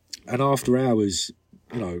after hours,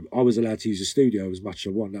 you know, I was allowed to use the studio as much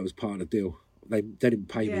as I want. That was part of the deal. They didn't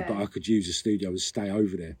pay me, but I could use the studio and stay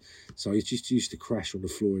over there. So I just used to crash on the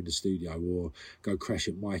floor in the studio or go crash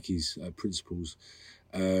at Mikey's, Principal's.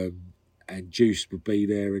 And Juice would be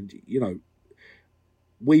there. And, you know,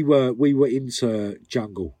 we were into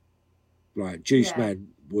jungle. Like, Juice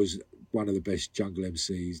Man was one of the best jungle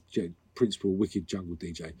MCs, Principal, wicked jungle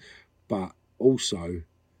DJ. But also,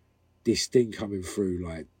 this thing coming through,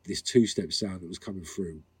 like this two-step sound that was coming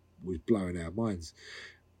through, was blowing our minds.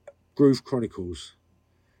 Groove Chronicles,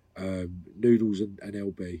 Noodles and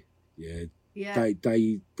LB,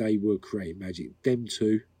 they were creating magic. Them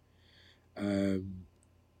two, a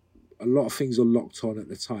lot of things are locked on at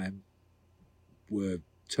the time were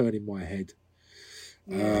turning my head.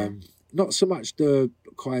 Not so much the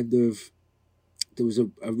kind of, there was a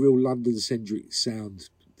real London-centric sound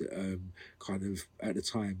kind of at the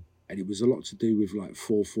time. And it was a lot to do with like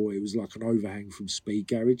 4/4. It was like an overhang from Speed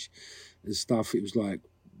Garage and stuff. It was like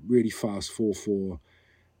really fast 4/4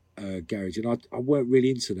 garage. And I weren't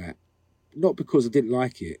really into that. Not because I didn't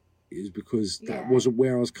like it. It was because that wasn't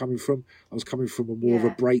where I was coming from. I was coming from a more of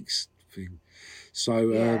a breaks thing.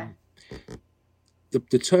 So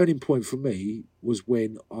the turning point for me was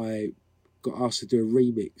when I got asked to do a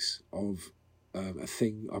remix of a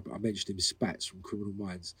thing. I mentioned him, Spats from Criminal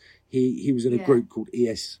Minds. He was in a group called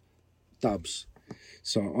ES Dubs.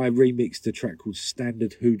 So I remixed a track called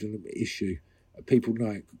Standard Hoodlum Issue. People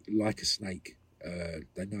know it like a snake.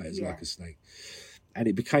 They know it as Like a Snake. And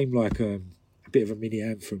it became like a bit of a mini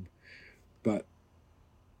anthem. But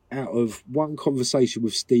out of one conversation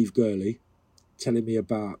with Steve Gurley telling me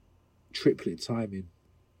about triplet timing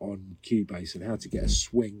on Cubase and how to get a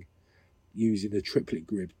swing using a triplet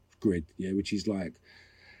grid, which is like,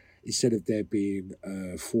 instead of there being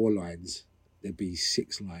 4 lines, there'd be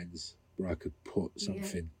 6 lines where I could put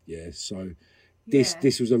something. So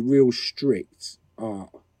this was a real strict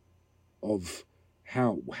art of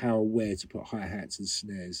how where to put hi-hats and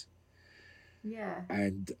snares.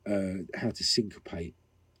 And how to syncopate.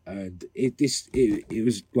 And it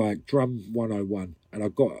was like drum 101. And I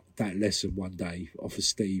got that lesson one day off of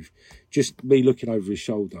Steve, just me looking over his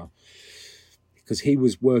shoulder, because he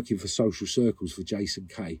was working for Social Circles for Jason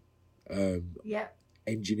K.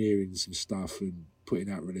 Engineering some stuff and putting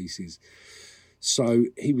out releases. So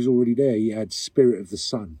he was already there. He had Spirit of the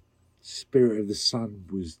Sun. Spirit of the Sun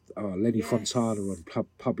was Lenny Fontana on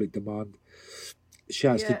Public Demand.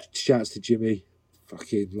 Shouts to Jimmy.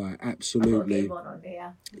 Fucking like absolutely.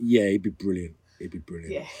 Yeah, he'd be brilliant.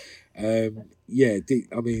 I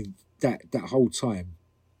mean that whole time,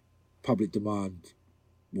 Public Demand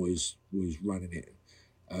was running it.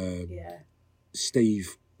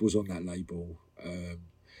 Steve was on that label.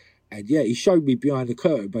 And he showed me behind the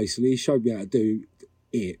curtain, basically. He showed me how to do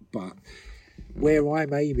it. But where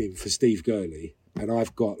I'm aiming for Steve Gurley, and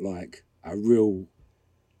I've got like a real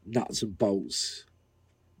nuts and bolts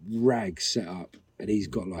rag set up, and he's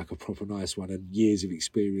got like a proper nice one and years of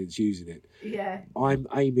experience using it. I'm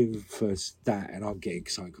aiming for that, and I'm getting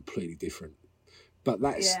something completely different. But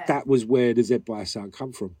that was where the Z-Buy sound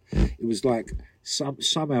come from. It was like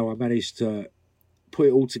somehow I managed to put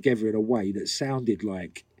it all together in a way that sounded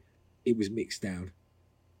like it was mixed down,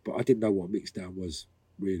 but I didn't know what mixed down was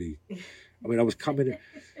really. I mean, I was coming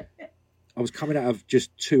out of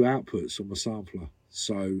just 2 outputs on my sampler,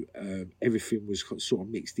 so everything was sort of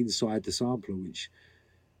mixed inside the sampler, which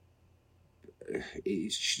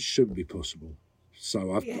it shouldn't be possible.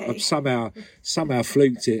 So I've somehow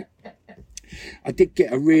fluked it. I did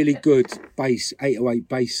get a really good bass 808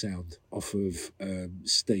 bass sound off of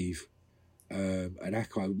Steve. An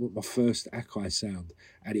Akai, my first Akai sound,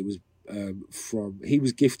 and it was he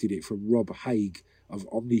was gifted it from Rob Haig of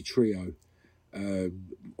Omni Trio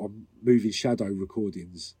on Moving Shadow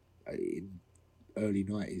recordings in early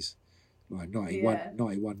 90s, like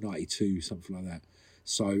 91, 92, something like that.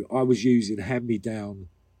 So I was using hand-me-down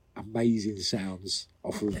amazing sounds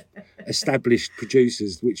off of established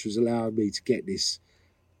producers, which was allowing me to get this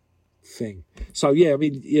thing. So yeah, I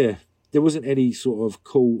mean, yeah, there wasn't any sort of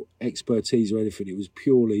cool expertise or anything. It was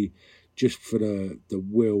purely just for the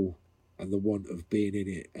will and the want of being in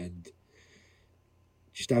it and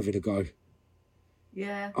just having a go.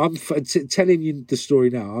 Yeah. I'm telling you the story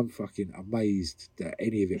now. I'm fucking amazed that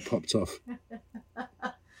any of it popped off.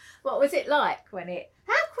 What was it like when it...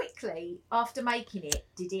 How quickly after making it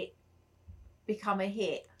did it become a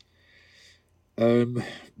hit?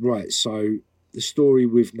 Right, so the story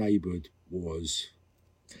with Neighbourhood was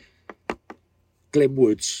Glenn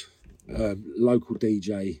Woods, local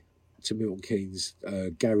DJ to Milton Keynes,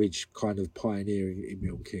 garage kind of pioneering in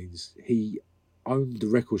Milton Keynes. He owned the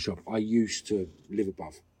record shop I used to live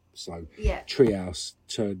above. So yeah. Treehouse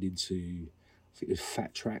turned into, I think it was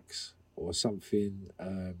Fat Tracks or something.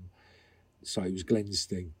 So it was Glenn's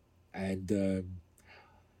thing. And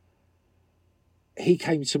he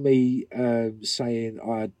came to me saying,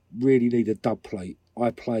 I really need a dub plate. I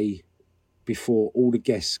play before all the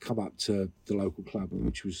guests come up to the local club,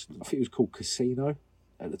 which was, I think it was called Casino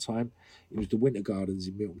at the time. It was the Winter Gardens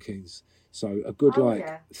in Milton Keynes. So a good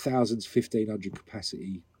 1,000 to 1,500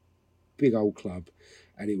 capacity, big old club.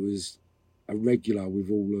 And it was a regular with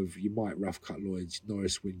all of, you might Rough Cut Lloyds,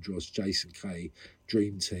 Norris Windross, Jason Kay,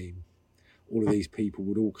 Dream Team. All of these people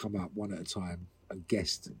would all come up one at a time and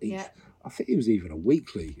guest each. Yeah. I think it was even a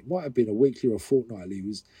weekly. It might have been a weekly or a fortnightly. It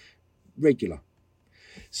was regular.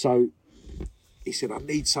 So he said, I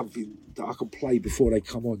need something that I can play before they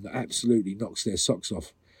come on that absolutely knocks their socks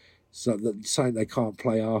off. So that saying they can't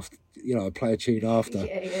play after, play a tune after.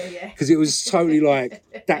 Yeah. Because it was totally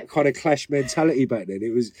like that kind of Clash mentality back then.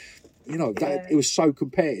 It was, it was so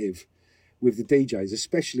competitive with the DJs,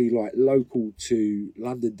 especially like local to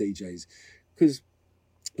London DJs. Because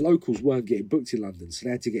locals weren't getting booked in London, so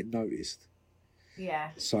they had to get noticed.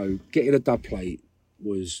 Yeah. So getting a dub plate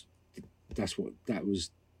was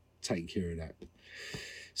taking care of that.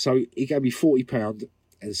 So he gave me £40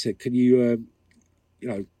 and said, "Can you,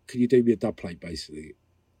 can you do me a dub plate, basically?"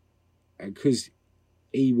 And because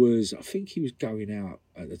I think he was going out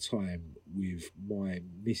at the time with my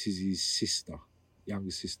missus's sister,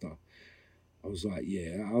 younger sister. I was like,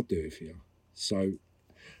 "Yeah, I'll do it for you." So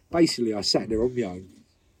basically, I sat there on my own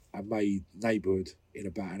and made Neighbourhood in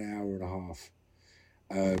about an hour and a half.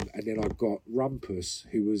 And then I got Rumpus,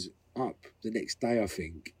 who was up the next day, I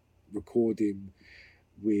think, recording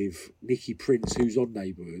with Nicky Prince, who's on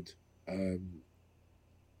Neighbourhood, on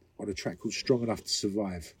a track called Strong Enough to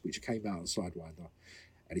Survive, which came out on Sidewinder.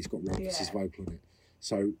 And he's got Rumpus's vocal on it.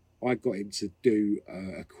 So I got him to do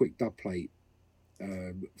a quick dub plate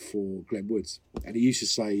for Glenn Woods. And he used to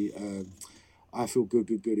say, I feel good,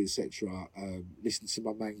 etc. Listen to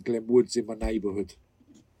my man Glenn Woods in my neighbourhood.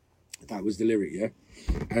 That was the lyric, yeah.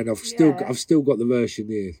 And I've still got the version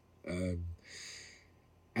here,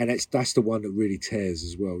 and that's the one that really tears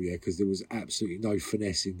as well, yeah. Because there was absolutely no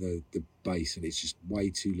finesse in the bass, and it's just way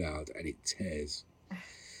too loud, and it tears.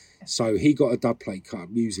 So he got a dub plate cut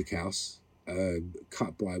at Music House,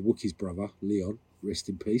 cut by Wookie's brother Leon, rest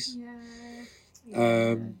in peace.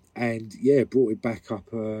 Yeah. And brought it back up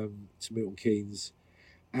to Milton Keynes.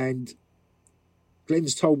 And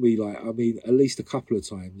Glenn's told me, at least a couple of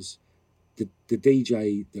times, the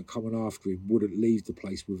DJ that coming after him wouldn't leave the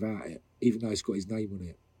place without it, even though it's got his name on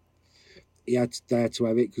it. They had to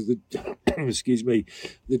have it because the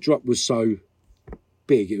drop was so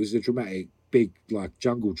big. It was a dramatic, big, like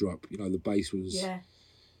jungle drop. The bass was,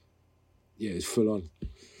 it was full on.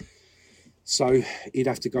 So he'd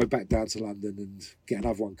have to go back down to London and get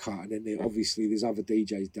another one cut. And then there's other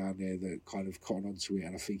DJs down there that kind of cotton onto it.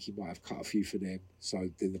 And I think he might have cut a few for them. So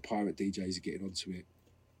then the pirate DJs are getting onto it.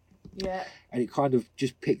 Yeah. And it kind of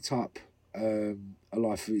just picked up a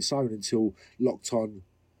life of its own until Locked On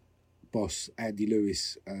boss Andy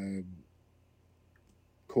Lewis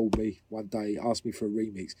called me one day, asked me for a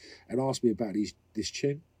remix and asked me about this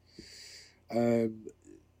tune.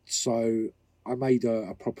 So I made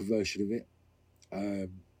a proper version of it.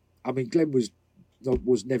 Glenn was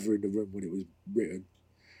never in the room when it was written,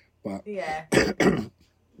 but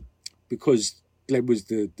because Glenn was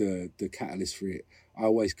the catalyst for it, I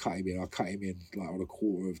always cut him in. I cut him in like on a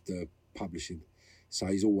quarter of the publishing, so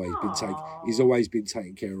he's always been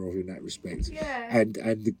taken care of in that respect. Yeah. And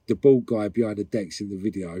the bald guy behind the decks in the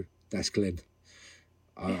video, that's Glenn.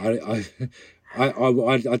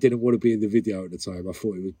 I didn't want to be in the video at the time. I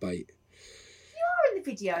thought it was bait. You are in the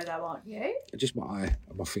video though, aren't you? Just my eye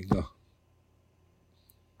and my finger.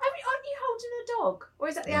 I mean, aren't you holding a dog? Or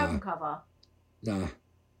is that the album cover? Nah,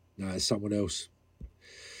 it's someone else.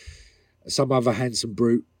 Some other handsome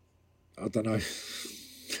brute. I don't know.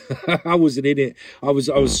 I wasn't in it. I was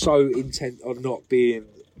so intent on not being,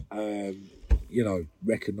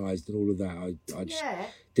 recognised and all of that. I just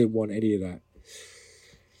didn't want any of that.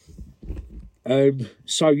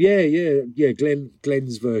 So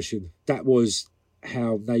Glenn's version. That was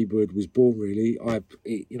how Neighbourhood was born. Really,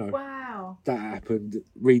 Wow. That happened.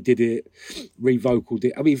 Redid it, revocaled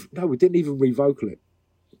it. I mean, no, we didn't even revocal it.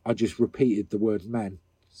 I just repeated the word man.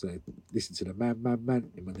 So listen to the man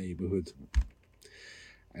in my neighbourhood,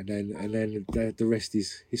 and then the rest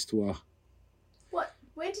is history. What?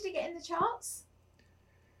 Where did it get in the charts?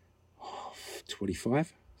 25,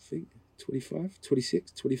 I think. 25,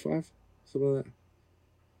 26, 25, something like that.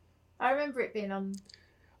 I remember it being on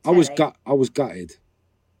telly. I was gutted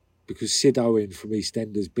because Sid Owen from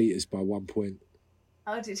EastEnders beat us by 1 point.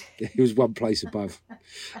 Oh, did he was one place above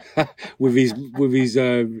with his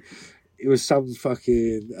it was some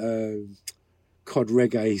fucking cod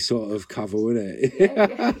reggae sort of cover, wasn't it?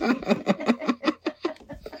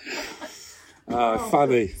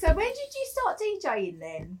 Funny. So when did you start DJing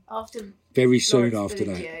then? Very soon after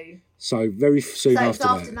that. So very soon after that.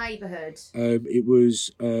 So after Neighbourhood. It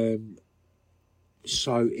was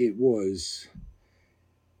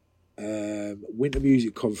Winter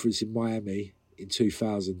Music Conference in Miami in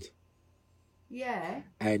 2000. Yeah.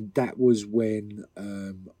 And that was when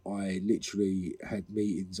I literally had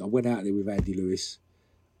meetings. I went out there with Andy Lewis.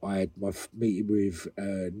 I had my meeting with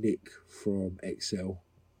Nick from XL,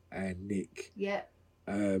 and Nick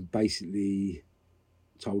basically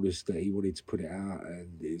told us that he wanted to put it out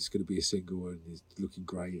and it's going to be a single and it's looking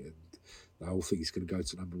great and the whole thing is going to go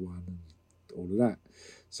to number 1 and all of that.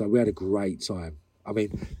 So we had a great time. I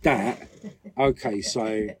mean, okay,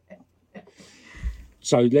 so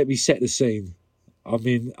let me set the scene. I'm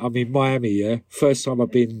in Miami, yeah.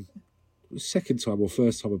 Second time or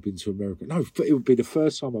first time I've been to America. No, but it would be the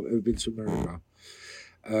first time I've ever been to America.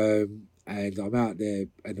 And I'm out there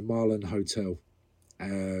at the Marlin Hotel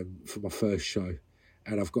for my first show.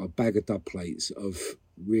 And I've got a bag of dub plates of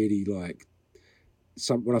really like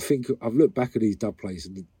when I've looked back at these dub plates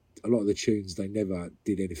and a lot of the tunes, they never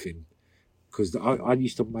did anything. Because I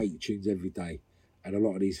used to make tunes every day. And a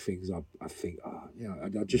lot of these things, I think,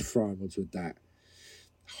 I just throw them onto a DAT.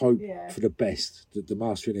 Hope for the best that the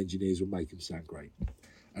mastering engineers will make them sound great.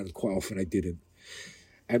 And quite often they didn't.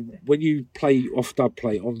 And when you play off dub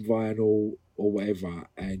plate on vinyl or whatever,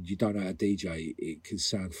 and you don't know how to DJ, it can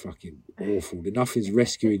sound fucking awful. Nothing's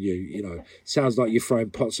rescuing you, Sounds like you're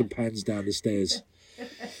throwing pots and pans down the stairs.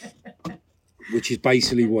 Which is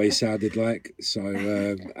basically what it sounded like. So,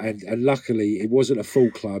 and luckily it wasn't a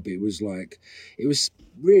full club. It was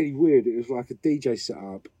really weird. It was like a DJ set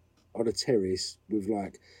up on a terrace with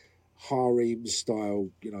like harem style,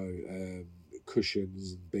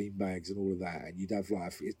 cushions and beanbags and all of that. And you'd have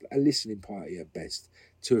like a listening party at best,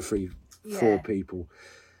 2 or 3, 4 people.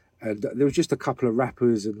 And there was just a couple of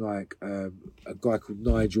rappers and like a guy called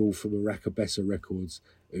Nigel from Arakabessa Records,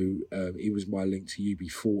 who he was my link to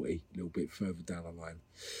UB40 a little bit further down the line.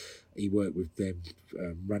 He worked with them,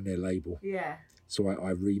 ran their label. Yeah. So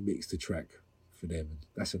I remixed the track for them, and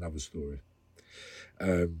that's another story.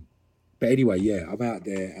 But anyway, I'm out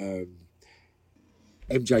there.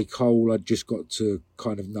 MJ Cole, I just got to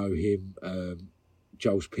kind of know him.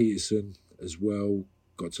 Jules Peterson as well,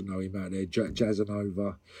 got to know him out there.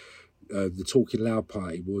 Jazzanova. The Talking Loud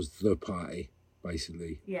party was the party,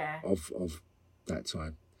 basically, of that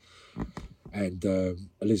time. And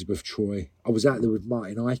Elizabeth Troy. I was out there with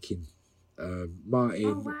Martin Ikin. Martin.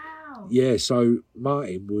 Oh, wow. Yeah, so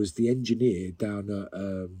Martin was the engineer down at,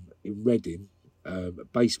 in Reading,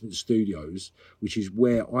 Basement Studios, which is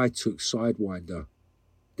where I took Sidewinder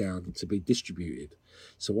down to be distributed.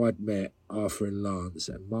 So I'd met Arthur and Lance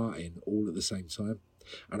and Martin all at the same time.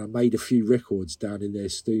 And I made a few records down in their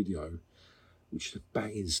studio, which is a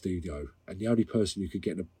banging studio. And the only person who could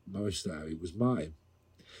get the most out of it was Martin.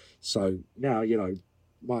 So now,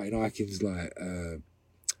 Martin Ikin's like,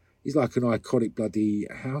 he's like an iconic bloody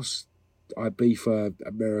house IB for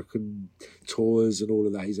American tours and all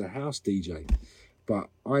of that. He's a house DJ. But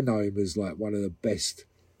I know him as like one of the best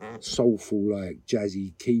soulful, like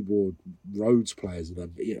jazzy keyboard Rhodes players.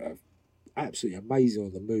 And absolutely amazing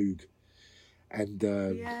on the Moog. And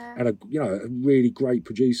a really great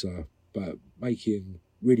producer, but making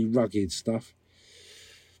really rugged stuff.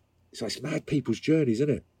 So it's mad people's journeys,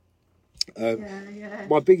 isn't it?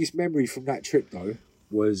 My biggest memory from that trip though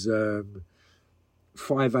was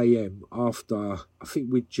 5 a.m. after I think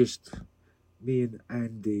me and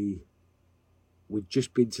Andy, we'd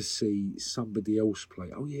just been to see somebody else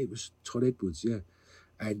play. Oh yeah, it was Todd Edwards, yeah.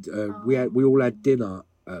 And we all had dinner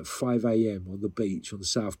at 5 a.m. on the beach, on the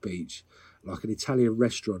South Beach, like an Italian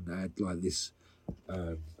restaurant that had like this,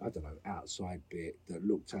 outside bit that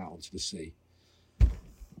looked out onto the sea.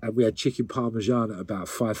 And we had chicken parmesan at about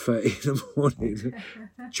 5:30 in the morning,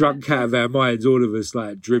 drunk out of our minds, all of us,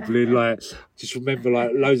 like dribbling, like just remember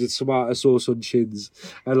like loads of tomato sauce on chins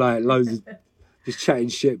and like loads of just chatting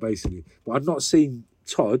shit basically. But I'd not seen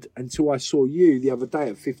Todd until I saw you the other day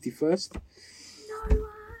at 51st. No way.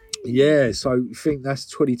 Yeah, so I think that's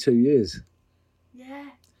 22 years. Yeah.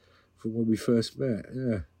 From when we first met,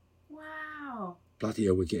 yeah. Wow. Bloody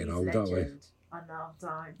hell, we're getting old, aren't we? I know,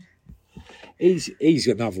 don't. He's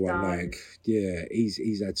another one, like, yeah,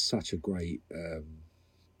 he's had such a great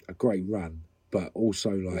run, but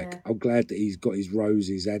also, like, I'm glad that he's got his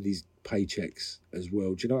roses and his paychecks as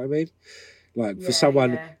well. Do you know what I mean? Like, for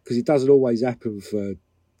someone, because it doesn't always happen for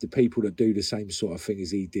the people that do the same sort of thing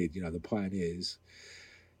as he did, you know, the pioneers.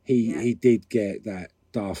 He did get that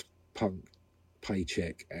Daft Punk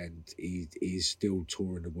paycheck, and he's still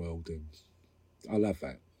touring the world, and I love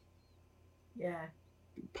that. Yeah.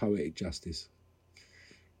 Poetic justice.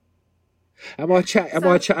 Am I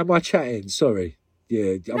chatting? Sorry.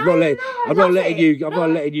 Yeah, I'm not letting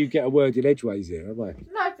you get a word in edgeways here, am I?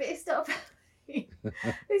 No, but it's not.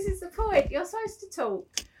 This is the point. You're supposed to talk.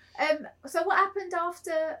 So what happened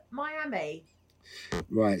after Miami?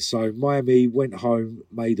 Right. So Miami, went home,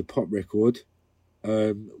 made a pop record,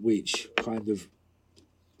 which kind of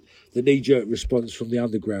the knee-jerk response from the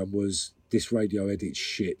underground was, this radio edit's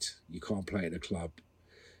shit. You can't play it in a club.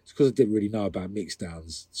 It's because I didn't really know about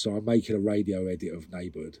mixdowns. So I'm making a radio edit of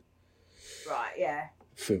Neighbourhood. Right, yeah.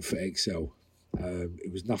 For Excel.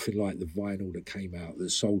 It was nothing like the vinyl that came out that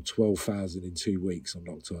sold 12,000 in 2 weeks on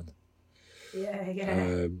Nocturne.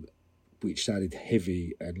 Yeah. Which sounded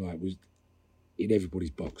heavy and like was in everybody's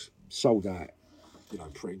box. Sold out, you know,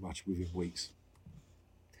 pretty much within weeks.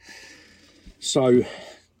 So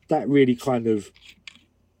that really kind of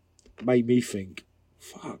made me think,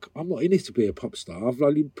 fuck, I'm not in it to be a pop star. I've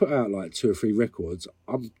only put out like 2 or 3 records.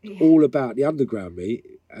 I'm all about the underground,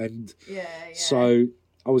 mate. And so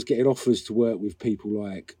I was getting offers to work with people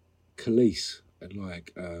like Khalees and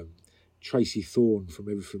like Tracy Thorn from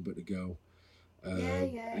Everything But the Girl.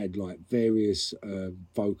 And like various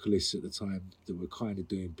vocalists at the time that were kind of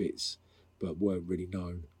doing bits but weren't really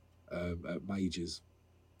known at majors.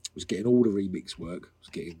 I was getting all the remix work. I was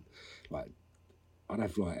getting like, I'd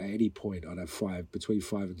have like at any point I'd have between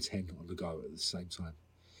 5 and 10 on the go at the same time.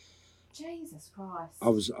 Jesus Christ. I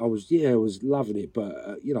was loving it,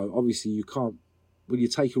 but you know, obviously you can't, when you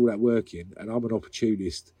take all that work in, and I'm an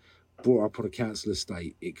opportunist, brought up on a council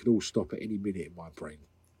estate, it could all stop at any minute in my brain.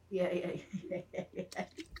 Yeah.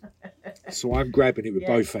 So I'm grabbing it with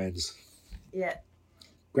both hands. Yeah.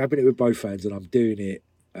 Grabbing it with both hands, and I'm doing it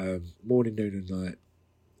morning, noon and night.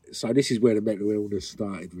 So this is where the mental illness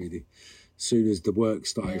started, really. As soon as the work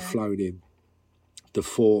started flowing in, the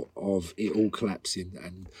thought of it all collapsing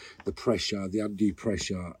and the pressure, the undue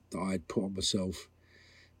pressure that I'd put on myself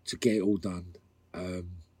to get it all done,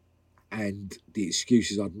 and the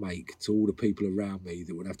excuses I'd make to all the people around me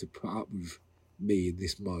that would have to put up with me in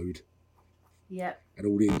this mode, and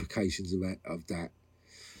all the implications of that.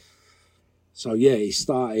 So yeah, it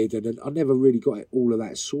started, and then I never really got all of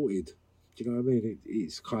that sorted. Do you know what I mean?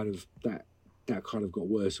 It's kind of that kind of got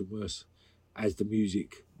worse and worse as the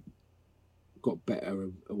music got better,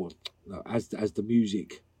 and as the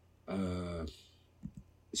music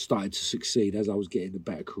started to succeed, as I was getting a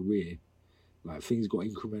better career, like things got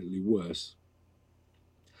incrementally worse.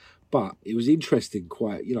 But it was interesting,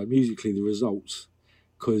 quite, you know, musically, the results,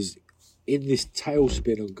 because in this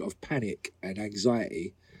tailspin of panic and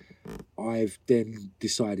anxiety, I've then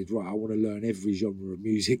decided, right, I want to learn every genre of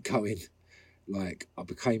music going. Like, I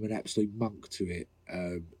became an absolute monk to it.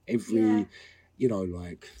 You know,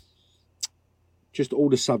 like, just all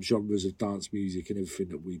the subgenres of dance music and everything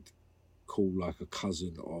that we'd call like a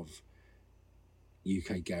cousin of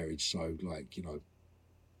UK garage. So, like, you know,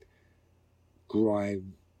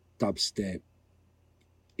 grime, dubstep,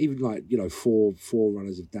 even like, you know,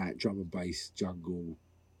 forerunners of that, drum and bass, jungle,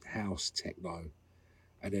 house, techno,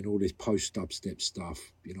 and then all this post-dubstep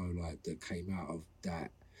stuff, you know, like that came out of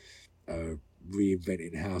that,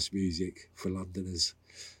 reinventing house music for Londoners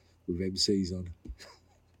with MCs on.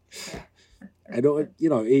 And, you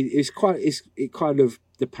know, it kind of,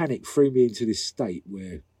 the panic threw me into this state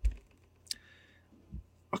where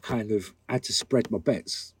I kind of had to spread my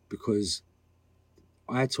bets because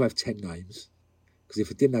I had to have 10 names. Because if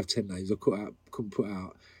I didn't have 10 names, I couldn't put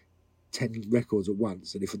out 10 records at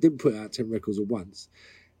once. And if I didn't put out 10 records at once,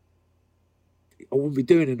 I wouldn't be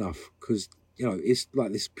doing enough. Because, you know, it's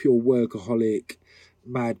like this pure workaholic,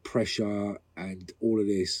 mad pressure and all of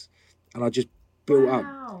this. And I just built up.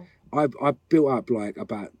 I built up like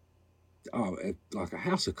about, like a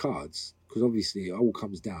house of cards. Because obviously it all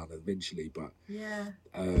comes down eventually. But,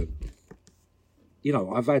 you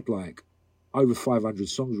know, I've had like over 500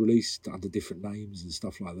 songs released under different names and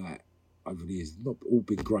stuff like that over the years. Not all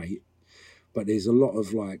been great, but there's a lot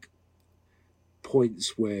of like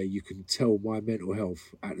points where you can tell my mental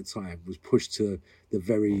health at the time was pushed to the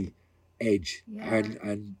very edge,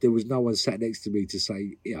 and there was no one sat next to me to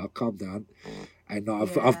say, "Yeah, calm down." And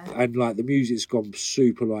I've and like the music's gone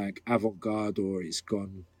super like avant-garde, or it's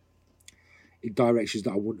gone in directions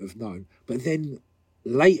that I wouldn't have known. But then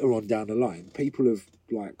later on down the line, people have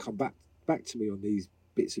like come back to me on these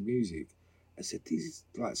bits of music and said, "This is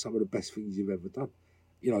like some of the best things you've ever done."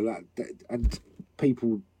 You know, like that, and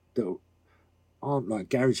people that aren't like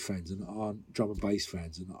garage fans and aren't drum and bass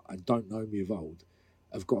fans and don't know me of old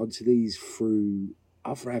have got onto these through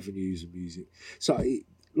other avenues of music. So,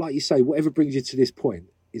 like you say, whatever brings you to this point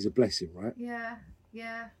is a blessing, right?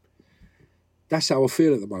 Yeah. That's how I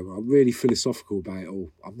feel at the moment. I'm really philosophical about it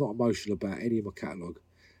all. I'm not emotional about any of my catalogue.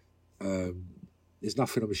 There's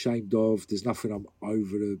nothing I'm ashamed of. There's nothing I'm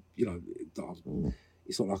over the, you know,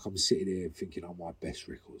 it's not like I'm sitting here thinking, oh, my best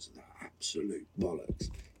records. No, absolute bollocks.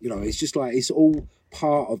 You know, it's just like, it's all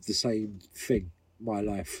part of the same thing, my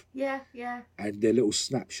life. Yeah. And they're little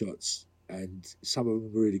snapshots, and some of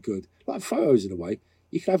them are really good. Like photos in a way.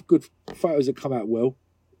 You can have good photos that come out well,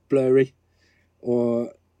 blurry,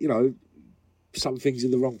 or, you know, some things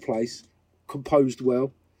in the wrong place, composed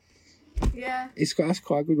well. Yeah. That's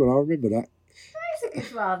quite a good one. I remember that. That is a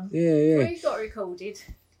good one. Yeah. Well, you've got it recorded.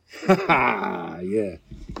 Yeah.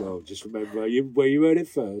 Well, just remember where you heard it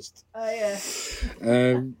first. Oh, yeah.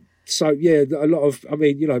 So, yeah, a lot of, I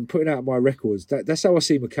mean, you know, putting out my records, that's how I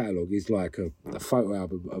see my catalogue, is like a photo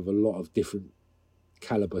album of a lot of different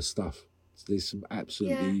calibre stuff. So there's some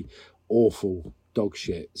absolutely awful dog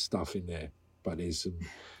shit stuff in there, but there's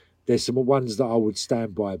some ones that I would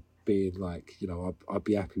stand by being like, you know, I'd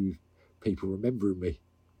be happy with people remembering me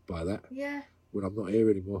by that. Yeah. When I'm not here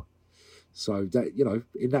anymore. So that, you know,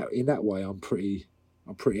 in that way, I'm pretty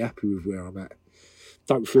happy with where I'm at.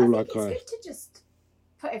 Don't feel like it's good to just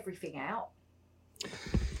put everything out.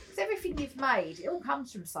 Because everything you've made, it all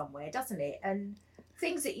comes from somewhere, doesn't it? And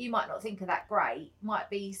things that you might not think are that great might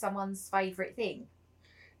be someone's favourite thing.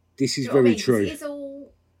 This is very true. It's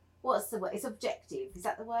all, what's the word? It's objective. Is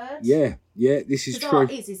that the word? Yeah, this is true.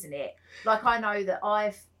 Art is, isn't it? Like, I know that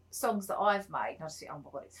songs that I've made, and I just think, oh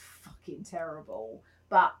my God, it's fucking terrible.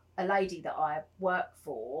 But a lady that I work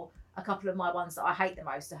for, a couple of my ones that I hate the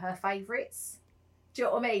most are her favourites. Do you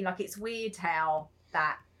know what I mean? Like, it's weird how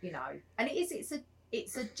that, you know, and it's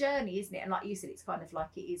a journey, isn't it? And like you said, it's kind of like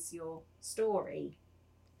it is your story,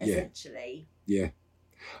 essentially. Yeah.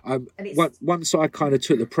 Once I kind of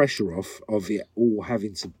took the pressure off of it all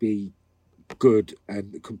having to be good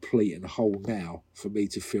and complete and whole now for me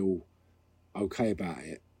to feel okay about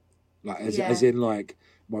it, like as in like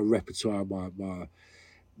my repertoire,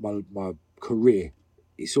 my career,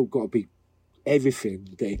 it's all got to be everything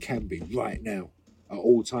that it can be right now at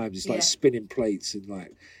all times. It's like spinning plates, and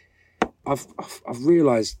like I've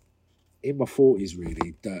realised in my 40s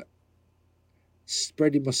really that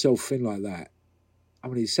spreading myself thin like that, I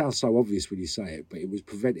mean, it sounds so obvious when you say it, but it was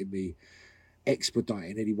preventing me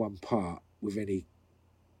expediting any one part with any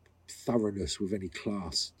thoroughness, with any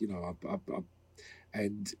class. You know,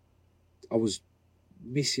 and I was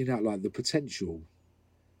missing out. Like, the potential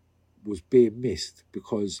was being missed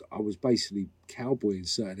because I was basically cowboying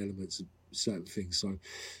certain elements of certain things. So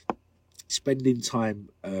spending time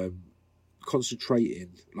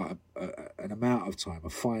concentrating, like an amount of time, a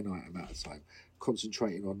finite amount of time,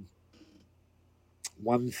 concentrating on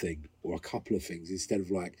one thing or a couple of things instead of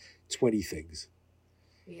like 20 things.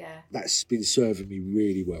 Yeah. That's been serving me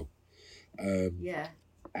really well.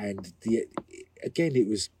 And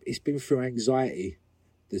it's been through anxiety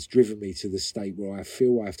that's driven me to the state where I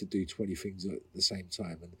feel I have to do 20 things at the same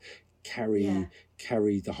time and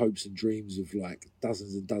carry the hopes and dreams of like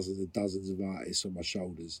dozens and dozens and dozens of artists on my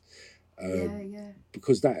shoulders.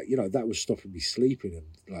 Because that, you know, that was stopping me sleeping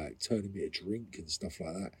and like turning me to drink and stuff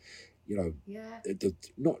like that. You know,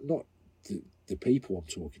 not the people I'm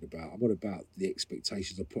talking about. I'm on about the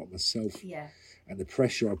expectations I put on myself, and the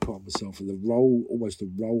pressure I put on myself, and the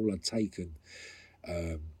role I'd taken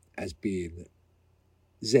as being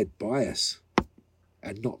Zed Bias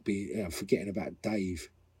and not be forgetting about Dave,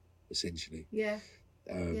 essentially. Yeah.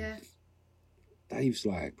 Yeah. Dave's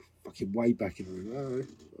like fucking way back in the room.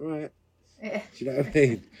 All right. Yeah. Do you know what I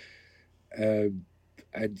mean?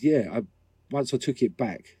 And yeah, once I took it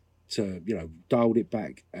back to, dialed it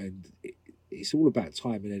back, and it's all about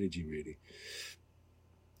time and energy, really.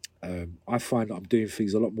 I find that I'm doing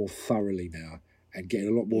things a lot more thoroughly now and getting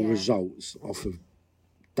a lot more results off of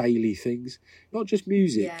daily things, not just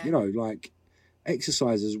music, like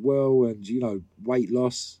exercise as well, and, weight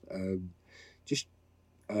loss, just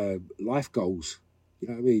life goals. You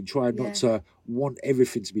know what I mean? Try not to want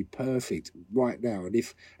everything to be perfect right now. And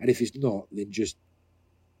if it's not, then just,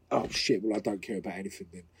 oh shit, well, I don't care about anything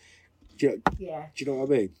then. Do you know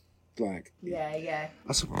what I mean? Like,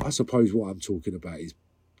 I suppose what I'm talking about is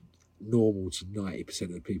normal to 90%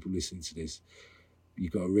 of the people listening to this.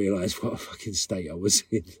 You've got to realise what a fucking state I was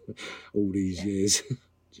in all these years. Do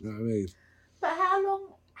you know what I mean? But how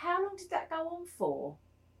long did that go on for?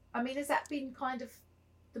 I mean, has that been kind of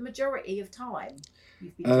the majority of time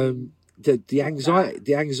you've been doing the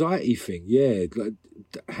anxiety thing, like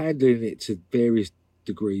handling it to various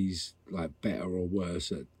degrees, like better or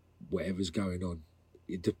worse at whatever's going on.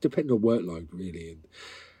 It depends on workload, really,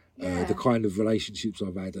 and the kind of relationships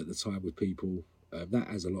I've had at the time with people. That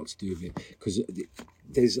has a lot to do with it, because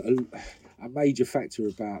there's a major factor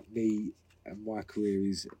about me and my career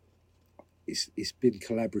is it's been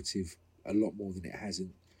collaborative a lot more than it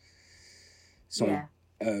hasn't. So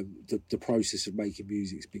the process of making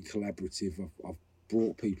music's been collaborative. I've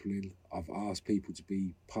brought people in. I've asked people to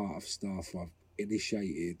be part of stuff. I've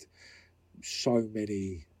initiated so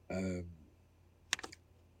many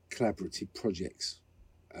collaborative projects,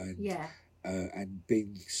 and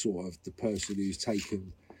being sort of the person who's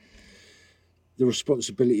taken the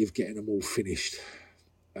responsibility of getting them all finished,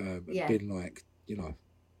 been like,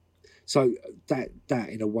 so that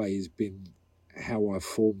in a way has been how I've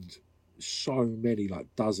formed so many, like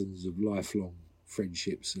dozens of lifelong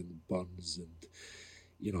friendships and bonds,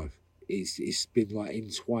 and it's been like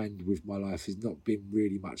entwined with my life. There's not been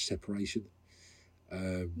really much separation.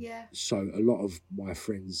 So a lot of my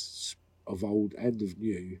friends of old and of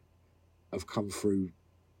new have come through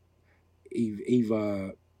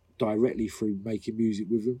either directly through making music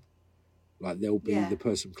with them, like they'll be the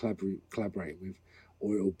person collaborating with,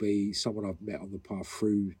 or it'll be someone I've met on the path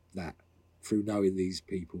through knowing these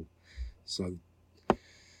people. So,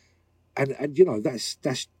 and that's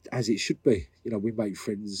as it should be. We make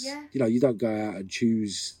friends. You don't go out and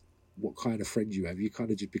choose what kind of friend you have. You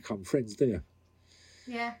kind of just become friends, do you?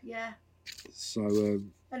 Yeah. So,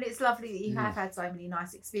 and it's lovely that you have had so many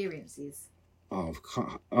nice experiences. With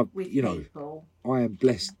people. I am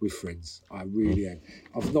blessed with friends. I really am.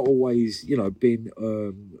 I've not always, been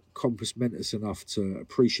compass mentis enough to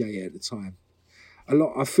appreciate it at the time.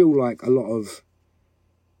 I feel like a lot of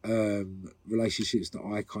relationships that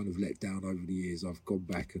I kind of let down over the years, I've gone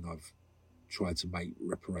back and I've tried to make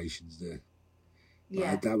reparations there.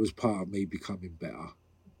 That was part of me becoming better.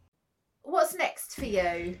 What's next for you?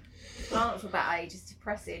 I don't talk about age, it's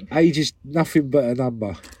depressing. Age is nothing but a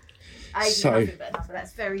number. Age is nothing but a number,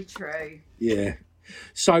 that's very true. Yeah.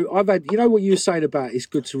 So I've had, what you were saying about it's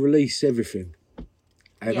good to release everything.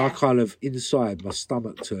 And I kind of, inside, my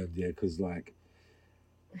stomach turned, because like,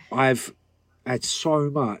 I've had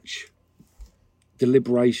so much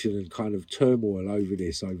deliberation and kind of turmoil over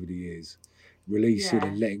this over the years, releasing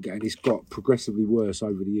and letting go. And it's got progressively worse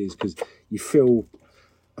over the years, because you feel,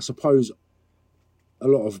 I suppose, a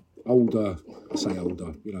lot of older,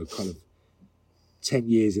 kind of 10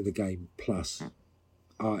 years in the game plus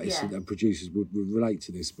artists and producers would relate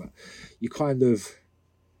to this, but you kind of,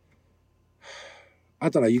 I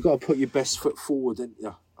don't know, you got to put your best foot forward, don't you,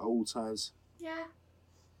 at all times. Yeah.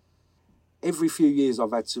 Every few years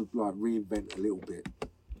I've had to like reinvent a little bit,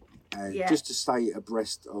 and just to stay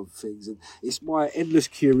abreast of things. And it's my endless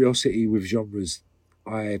curiosity with genres.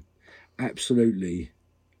 I absolutely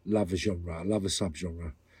love a genre. I love a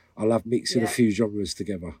subgenre. I love mixing a few genres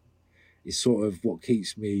together. It's sort of what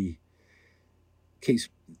keeps the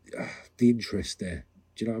interest there.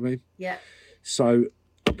 Do you know what I mean? Yeah. So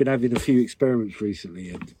I've been having a few experiments recently,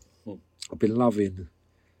 and I've been loving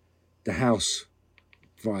the house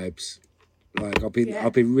vibes. Like I've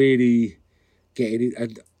been really getting it,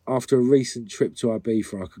 and after a recent trip to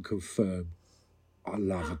Ibiza, I can confirm I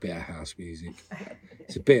love a bit of house music.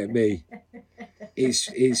 It's a bit of me.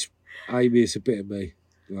 It's Amy. It's a bit of me.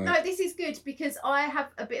 Like, no, this is good because I have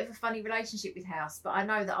a bit of a funny relationship with house, but I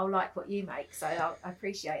know that I'll like what you make, so I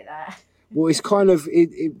appreciate that. Well, it's kind of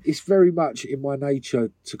it's very much in my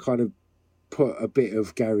nature to kind of put a bit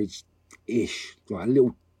of garage ish, like a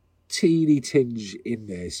little teeny tinge in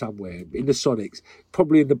there somewhere in the Sonics,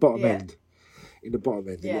 probably in the bottom end. In the bottom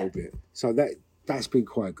end a little bit. So that's been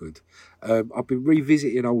quite good. I've been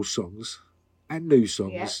revisiting old songs and new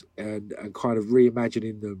songs and kind of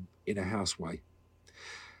reimagining them in a house way.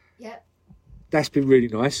 Yeah. That's been really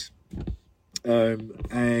nice. I've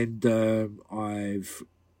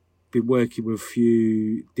been working with a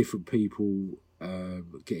few different people,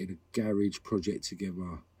 getting a garage project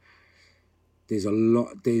together. There's a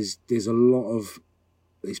lot of,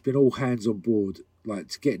 it's been all hands on board. Like,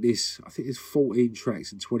 to get this, I think there's 14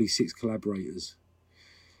 tracks and 26 collaborators.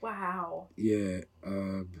 Wow. Yeah.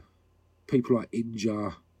 People like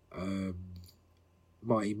Inja,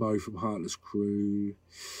 Mighty Mo from Heartless Crew,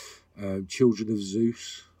 Children of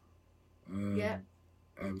Zeus.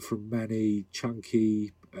 From Manny,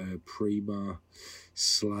 Chunky, Prima,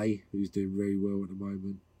 Slay, who's doing very well at the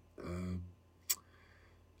moment.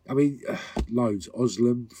 Loads.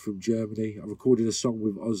 Oslam from Germany. I recorded a song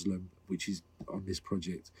with Oslam, which is on this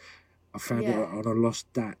project. I found it on a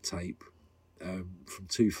Lost Dat tape from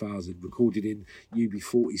 2000, recorded in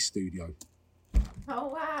UB40 studio. Oh,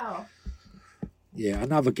 wow. Yeah,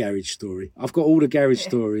 another garage story. I've got all the garage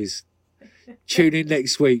stories. Tune in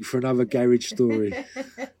next week for another garage story.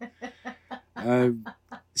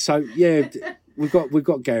 We've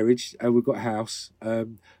got garage and we've got house.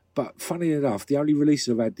 But funny enough, the only releases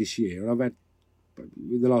I've had this year, and I've had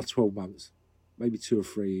in the last 12 months, maybe 2 or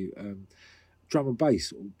 3, drum and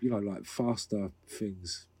bass, like faster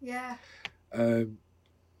things. Yeah.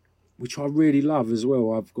 Which I really love as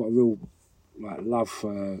well. I've got a real love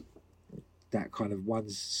for that kind of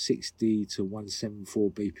 160 to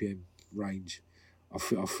 174 BPM range. I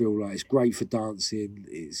feel like it's great for dancing.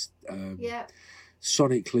 It's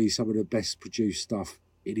sonically some of the best produced stuff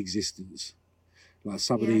in existence. Like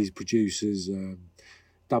some of these producers,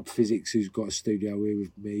 Dub Physics, who's got a studio here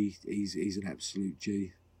with me, he's an absolute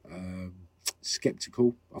G.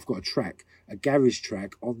 Skeptical. I've got a garage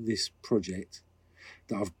track on this project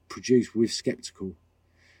that I've produced with Skeptical.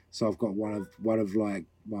 So I've got one of like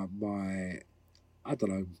my I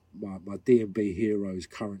don't know, my D&B heroes,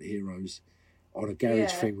 current heroes, on a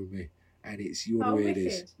garage thing with me, and it's you're the way it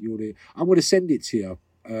is. I'm going to send it to you.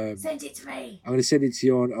 Send it to me. I'm going to send it to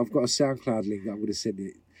you on. I've got a SoundCloud link that I'm going to send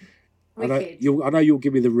it. Wicked. I know you'll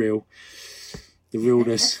give me the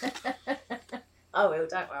realness. I will.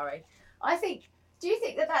 Don't worry. Do you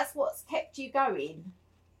think that that's what's kept you going,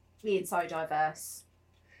 being so diverse?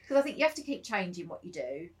 Because I think you have to keep changing what you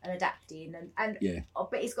do and adapting, and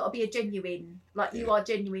but it's got to be a genuine, you are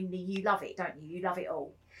genuinely, you love it, don't you? You love it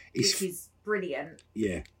all, which is brilliant.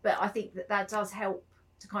 Yeah. But I think that does help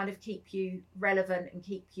to kind of keep you relevant and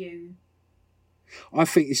keep you. I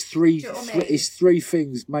think it's three. It's 3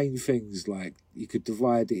 things, main things. Like, you could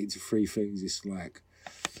divide it into 3 things. It's like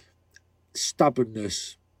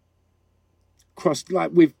stubbornness,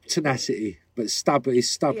 with tenacity, but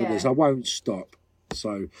stubbornness. Yeah. I won't stop.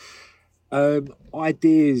 So,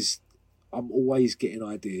 ideas. I'm always getting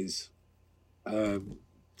ideas.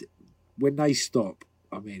 When they stop,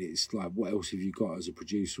 I mean, it's like, what else have you got as a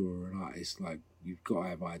producer or an artist? Like, you've got to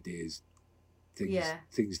have ideas,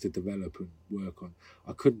 things to develop and work on.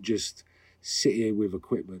 I couldn't just sit here with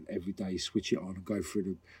equipment every day, switch it on and go through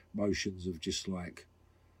the motions of just like,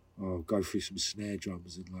 go through some snare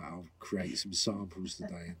drums and I'll create some samples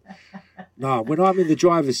today. No, when I'm in the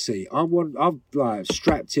driver's seat, I'm like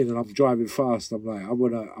strapped in and I'm driving fast. I'm like, I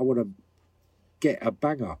wanna get a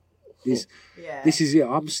banger. This is it.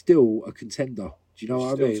 I'm still a contender. Do you know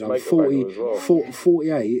what I mean? I'm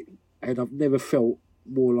 48 and I've never felt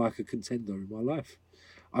more like a contender in my life.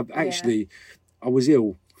 I was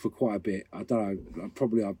ill for quite a bit. I don't know,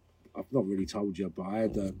 I've not really told you, but I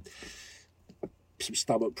had some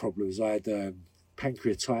stomach problems. I had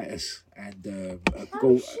pancreatitis and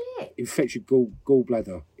infected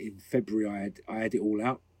gallbladder in February. I had it all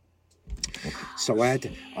out. So I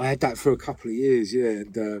had that for a couple of years,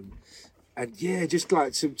 and just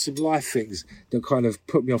like some life things that kind of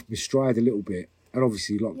put me off my stride a little bit. And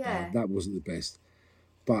obviously lockdown, that wasn't the best.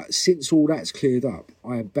 But since all that's cleared up,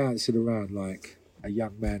 I am bouncing around like a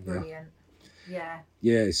young man now. Brilliant. Yeah.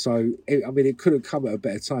 Yeah, so, it could have come at a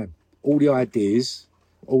better time. All the ideas,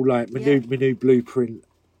 all like my new blueprint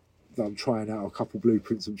that I'm trying out, a couple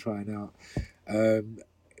blueprints I'm trying out,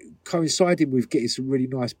 coinciding with getting some really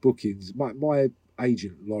nice bookings. My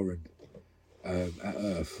agent, Lauren, at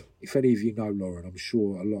Earth, if any of you know Lauren, I'm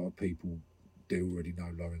sure a lot of people do already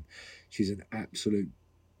know Lauren. She's an absolute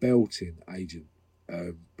belting agent,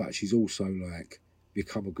 but she's also like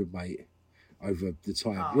become a good mate over the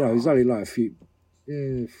time. It's only like a few,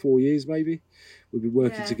 4 years maybe we've been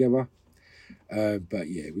working together. But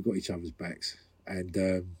yeah, we got each other's backs, and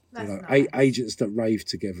you know, nice. agents that rave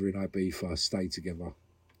together in Ibiza stay together.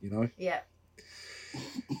 You know. Yeah.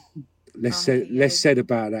 Less said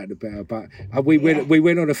about that, the better. But we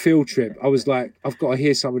went on a field trip. I was like, I've got to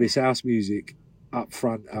hear some of this house music up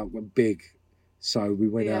front, and big. So we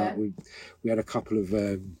went out. We had a couple of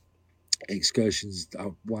excursions.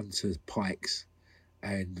 One to Pikes,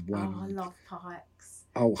 and one. Oh, I love Pikes.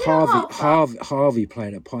 Oh, Harvey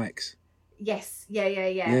playing at Pikes. Yes, yeah.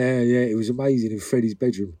 Yeah. It was amazing in Freddie's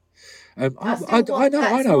bedroom. I know. What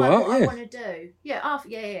I want to do. Yeah, I want to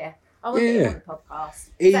be on the podcast.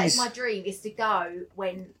 That is my dream, is to go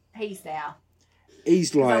when he's there.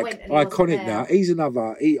 He's like iconic now. He's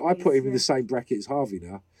another. I put him in the same bracket as Harvey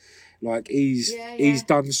now. Like he's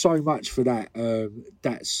done so much for that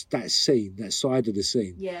that scene, that side of the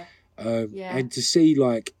scene. Yeah. And to see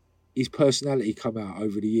like his personality come out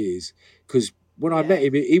over the years, because when I met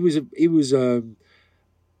him, he was a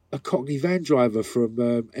Cockney van driver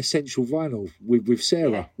from Essential Vinyl with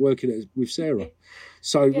Sarah, working with Sarah.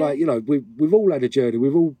 So like, you know, we've all had a journey.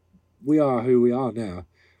 We are who we are now.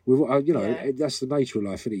 That's the nature of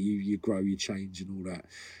life, isn't it? You grow, you change, and all that.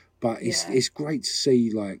 But it's great to see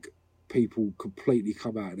like people completely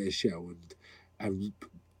come out of their shell and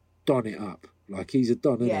don it up. Like he's a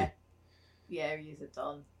don, isn't he? Yeah, he is a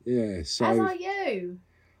don. Yeah. So as are you.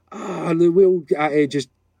 We're all out here just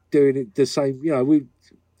doing it the same. You know,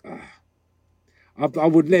 I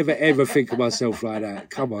would never ever think of myself like that.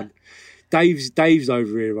 Come on. Dave's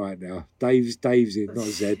over here right now. Dave's in, not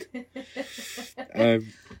Zed.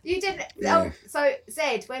 You didn't. Yeah. Oh, so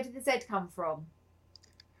Zed, where did the Z come from?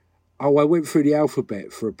 Oh, I went through the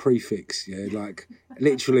alphabet for a prefix. Yeah, like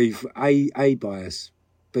literally A bias,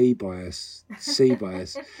 B bias, C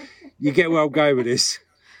bias. You get where I'm going with this.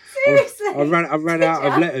 Seriously, I ran out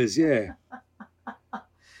of letters. Yeah.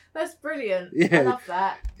 That's brilliant. Yeah, I love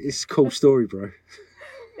that. It's a cool story, bro.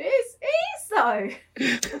 It is though.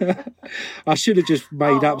 I should have just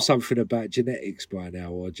made up something about genetics by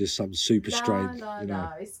now, or just some super strain.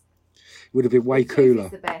 No. It would have been way cooler.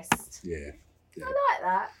 The best. Yeah. I like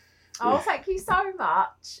that. Oh, thank you so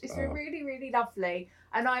much. It's been really, really lovely,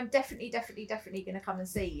 and I'm definitely going to come and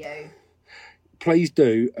see you. Please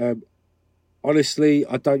do. Honestly,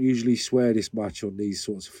 I don't usually swear this much on these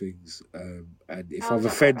sorts of things, and if I've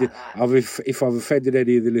offended, if I've offended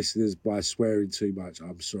any of the listeners by swearing too much,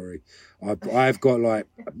 I'm sorry. I've got like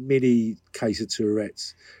a mini case of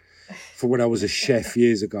Tourette's from when I was a chef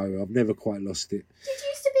years ago. I've never quite lost it. Did you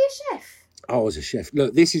used to be a chef? I was a chef.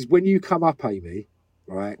 Look, this is when you come up, Amy.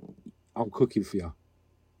 Right, I'm cooking for you.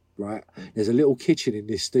 Right, there's a little kitchen in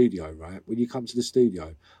this studio. Right, when you come to the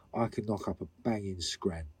studio, I can knock up a banging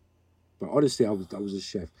scran. But honestly, I was a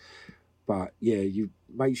chef. But yeah, you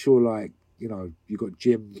make sure, like, you know, you got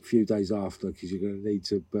gym a few days after, because you're going to need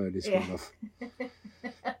to burn this one off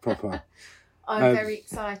proper. I'm very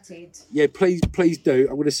excited. Yeah, please do.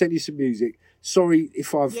 I'm going to send you some music. Sorry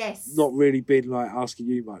if I've not really been like asking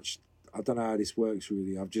you much. I don't know how this works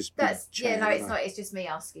really. I've just it's not. It's just me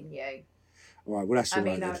asking you. All right. Well, that's all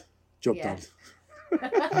right then. Job done.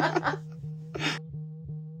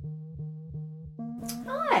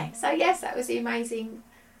 Hi. So yes, that was the amazing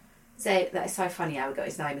Zed. That is so funny how we got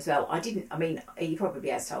his name as well. He probably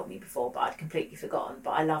has told me before, but I'd completely forgotten.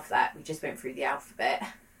 But I love that. We just went through the alphabet.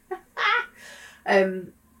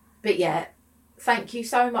 But yeah, thank you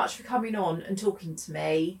so much for coming on and talking to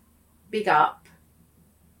me. Big up.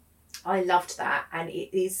 I loved that, and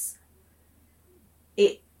it's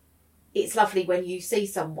lovely when you see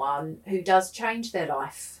someone who does change their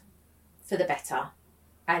life for the better,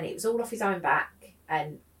 and it was all off his own back,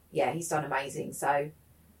 and yeah, he's done amazing. So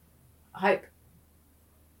I hope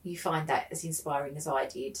you find that as inspiring as I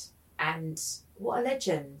did, and what a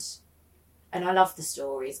legend. And I love the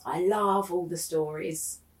stories. I love all the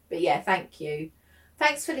stories. But yeah, thank you.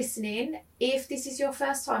 Thanks for listening. If this is your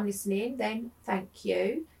first time listening, then thank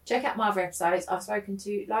you. Check out my other episodes. I've spoken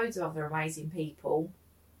to loads of other amazing people.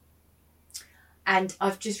 And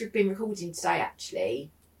I've just been recording today, actually,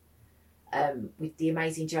 with the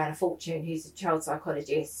amazing Joanna Fortune, who's a child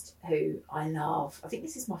psychologist who I love. I think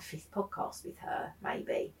this is my 5th podcast with her,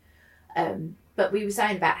 maybe. But we were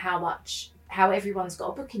saying about how everyone's got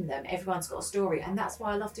a book in them. Everyone's got a story. And that's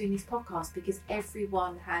why I love doing this podcast, because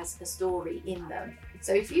everyone has a story in them.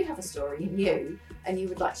 So if you have a story in you and you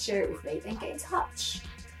would like to share it with me, then get in touch.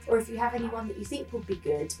 Or if you have anyone that you think would be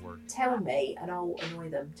good, tell me and I'll annoy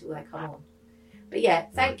them till they come on. But yeah,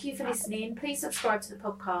 thank you for listening. Please subscribe to the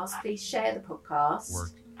podcast. Please share the podcast.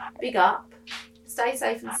 Big up. Stay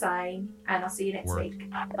safe and sane. And I'll see you next week.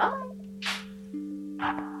 Bye.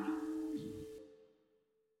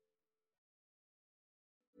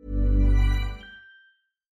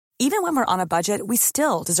 Even when we're on a budget, we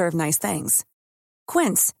still deserve nice things.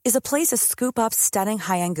 Quince is a place to scoop up stunning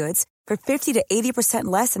high-end goods for 50 to 80%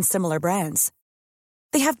 less than similar brands.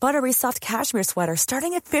 They have buttery soft cashmere sweaters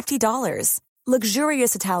starting at $50,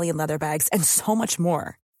 luxurious Italian leather bags, and so much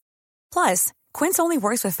more. Plus, Quince only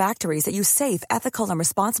works with factories that use safe, ethical, and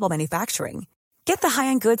responsible manufacturing. Get the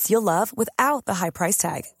high-end goods you'll love without the high price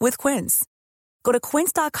tag with Quince. Go to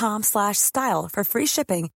quince.com/style for free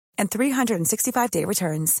shipping and 365-day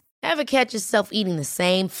returns. Ever catch yourself eating the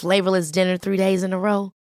same flavorless dinner 3 days in a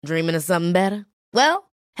row? Dreaming of something better?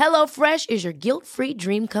 Well, HelloFresh is your guilt-free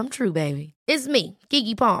dream come true, baby. It's me,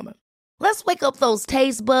 Keke Palmer. Let's wake up those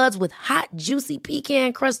taste buds with hot, juicy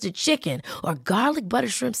pecan-crusted chicken or garlic butter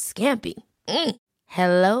shrimp scampi.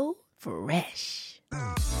 Hello Fresh.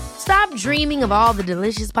 Stop dreaming of all the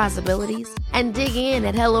delicious possibilities and dig in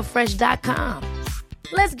at HelloFresh.com.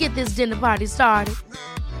 Let's get this dinner party started.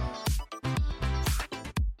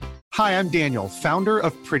 Hi, I'm Daniel, founder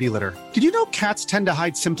of Pretty Litter. Did you know cats tend to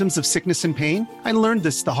hide symptoms of sickness and pain? I learned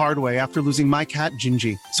this the hard way after losing my cat,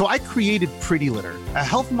 Gingy. So I created Pretty Litter, a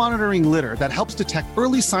health monitoring litter that helps detect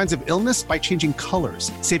early signs of illness by changing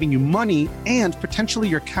colors, saving you money and potentially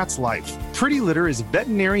your cat's life. Pretty Litter is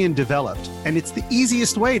veterinarian developed, and it's the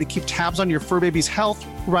easiest way to keep tabs on your fur baby's health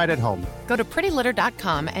right at home. Go to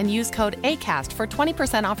prettylitter.com and use code ACAST for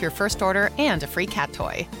 20% off your first order and a free cat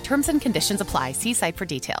toy. Terms and conditions apply. See site for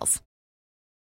details.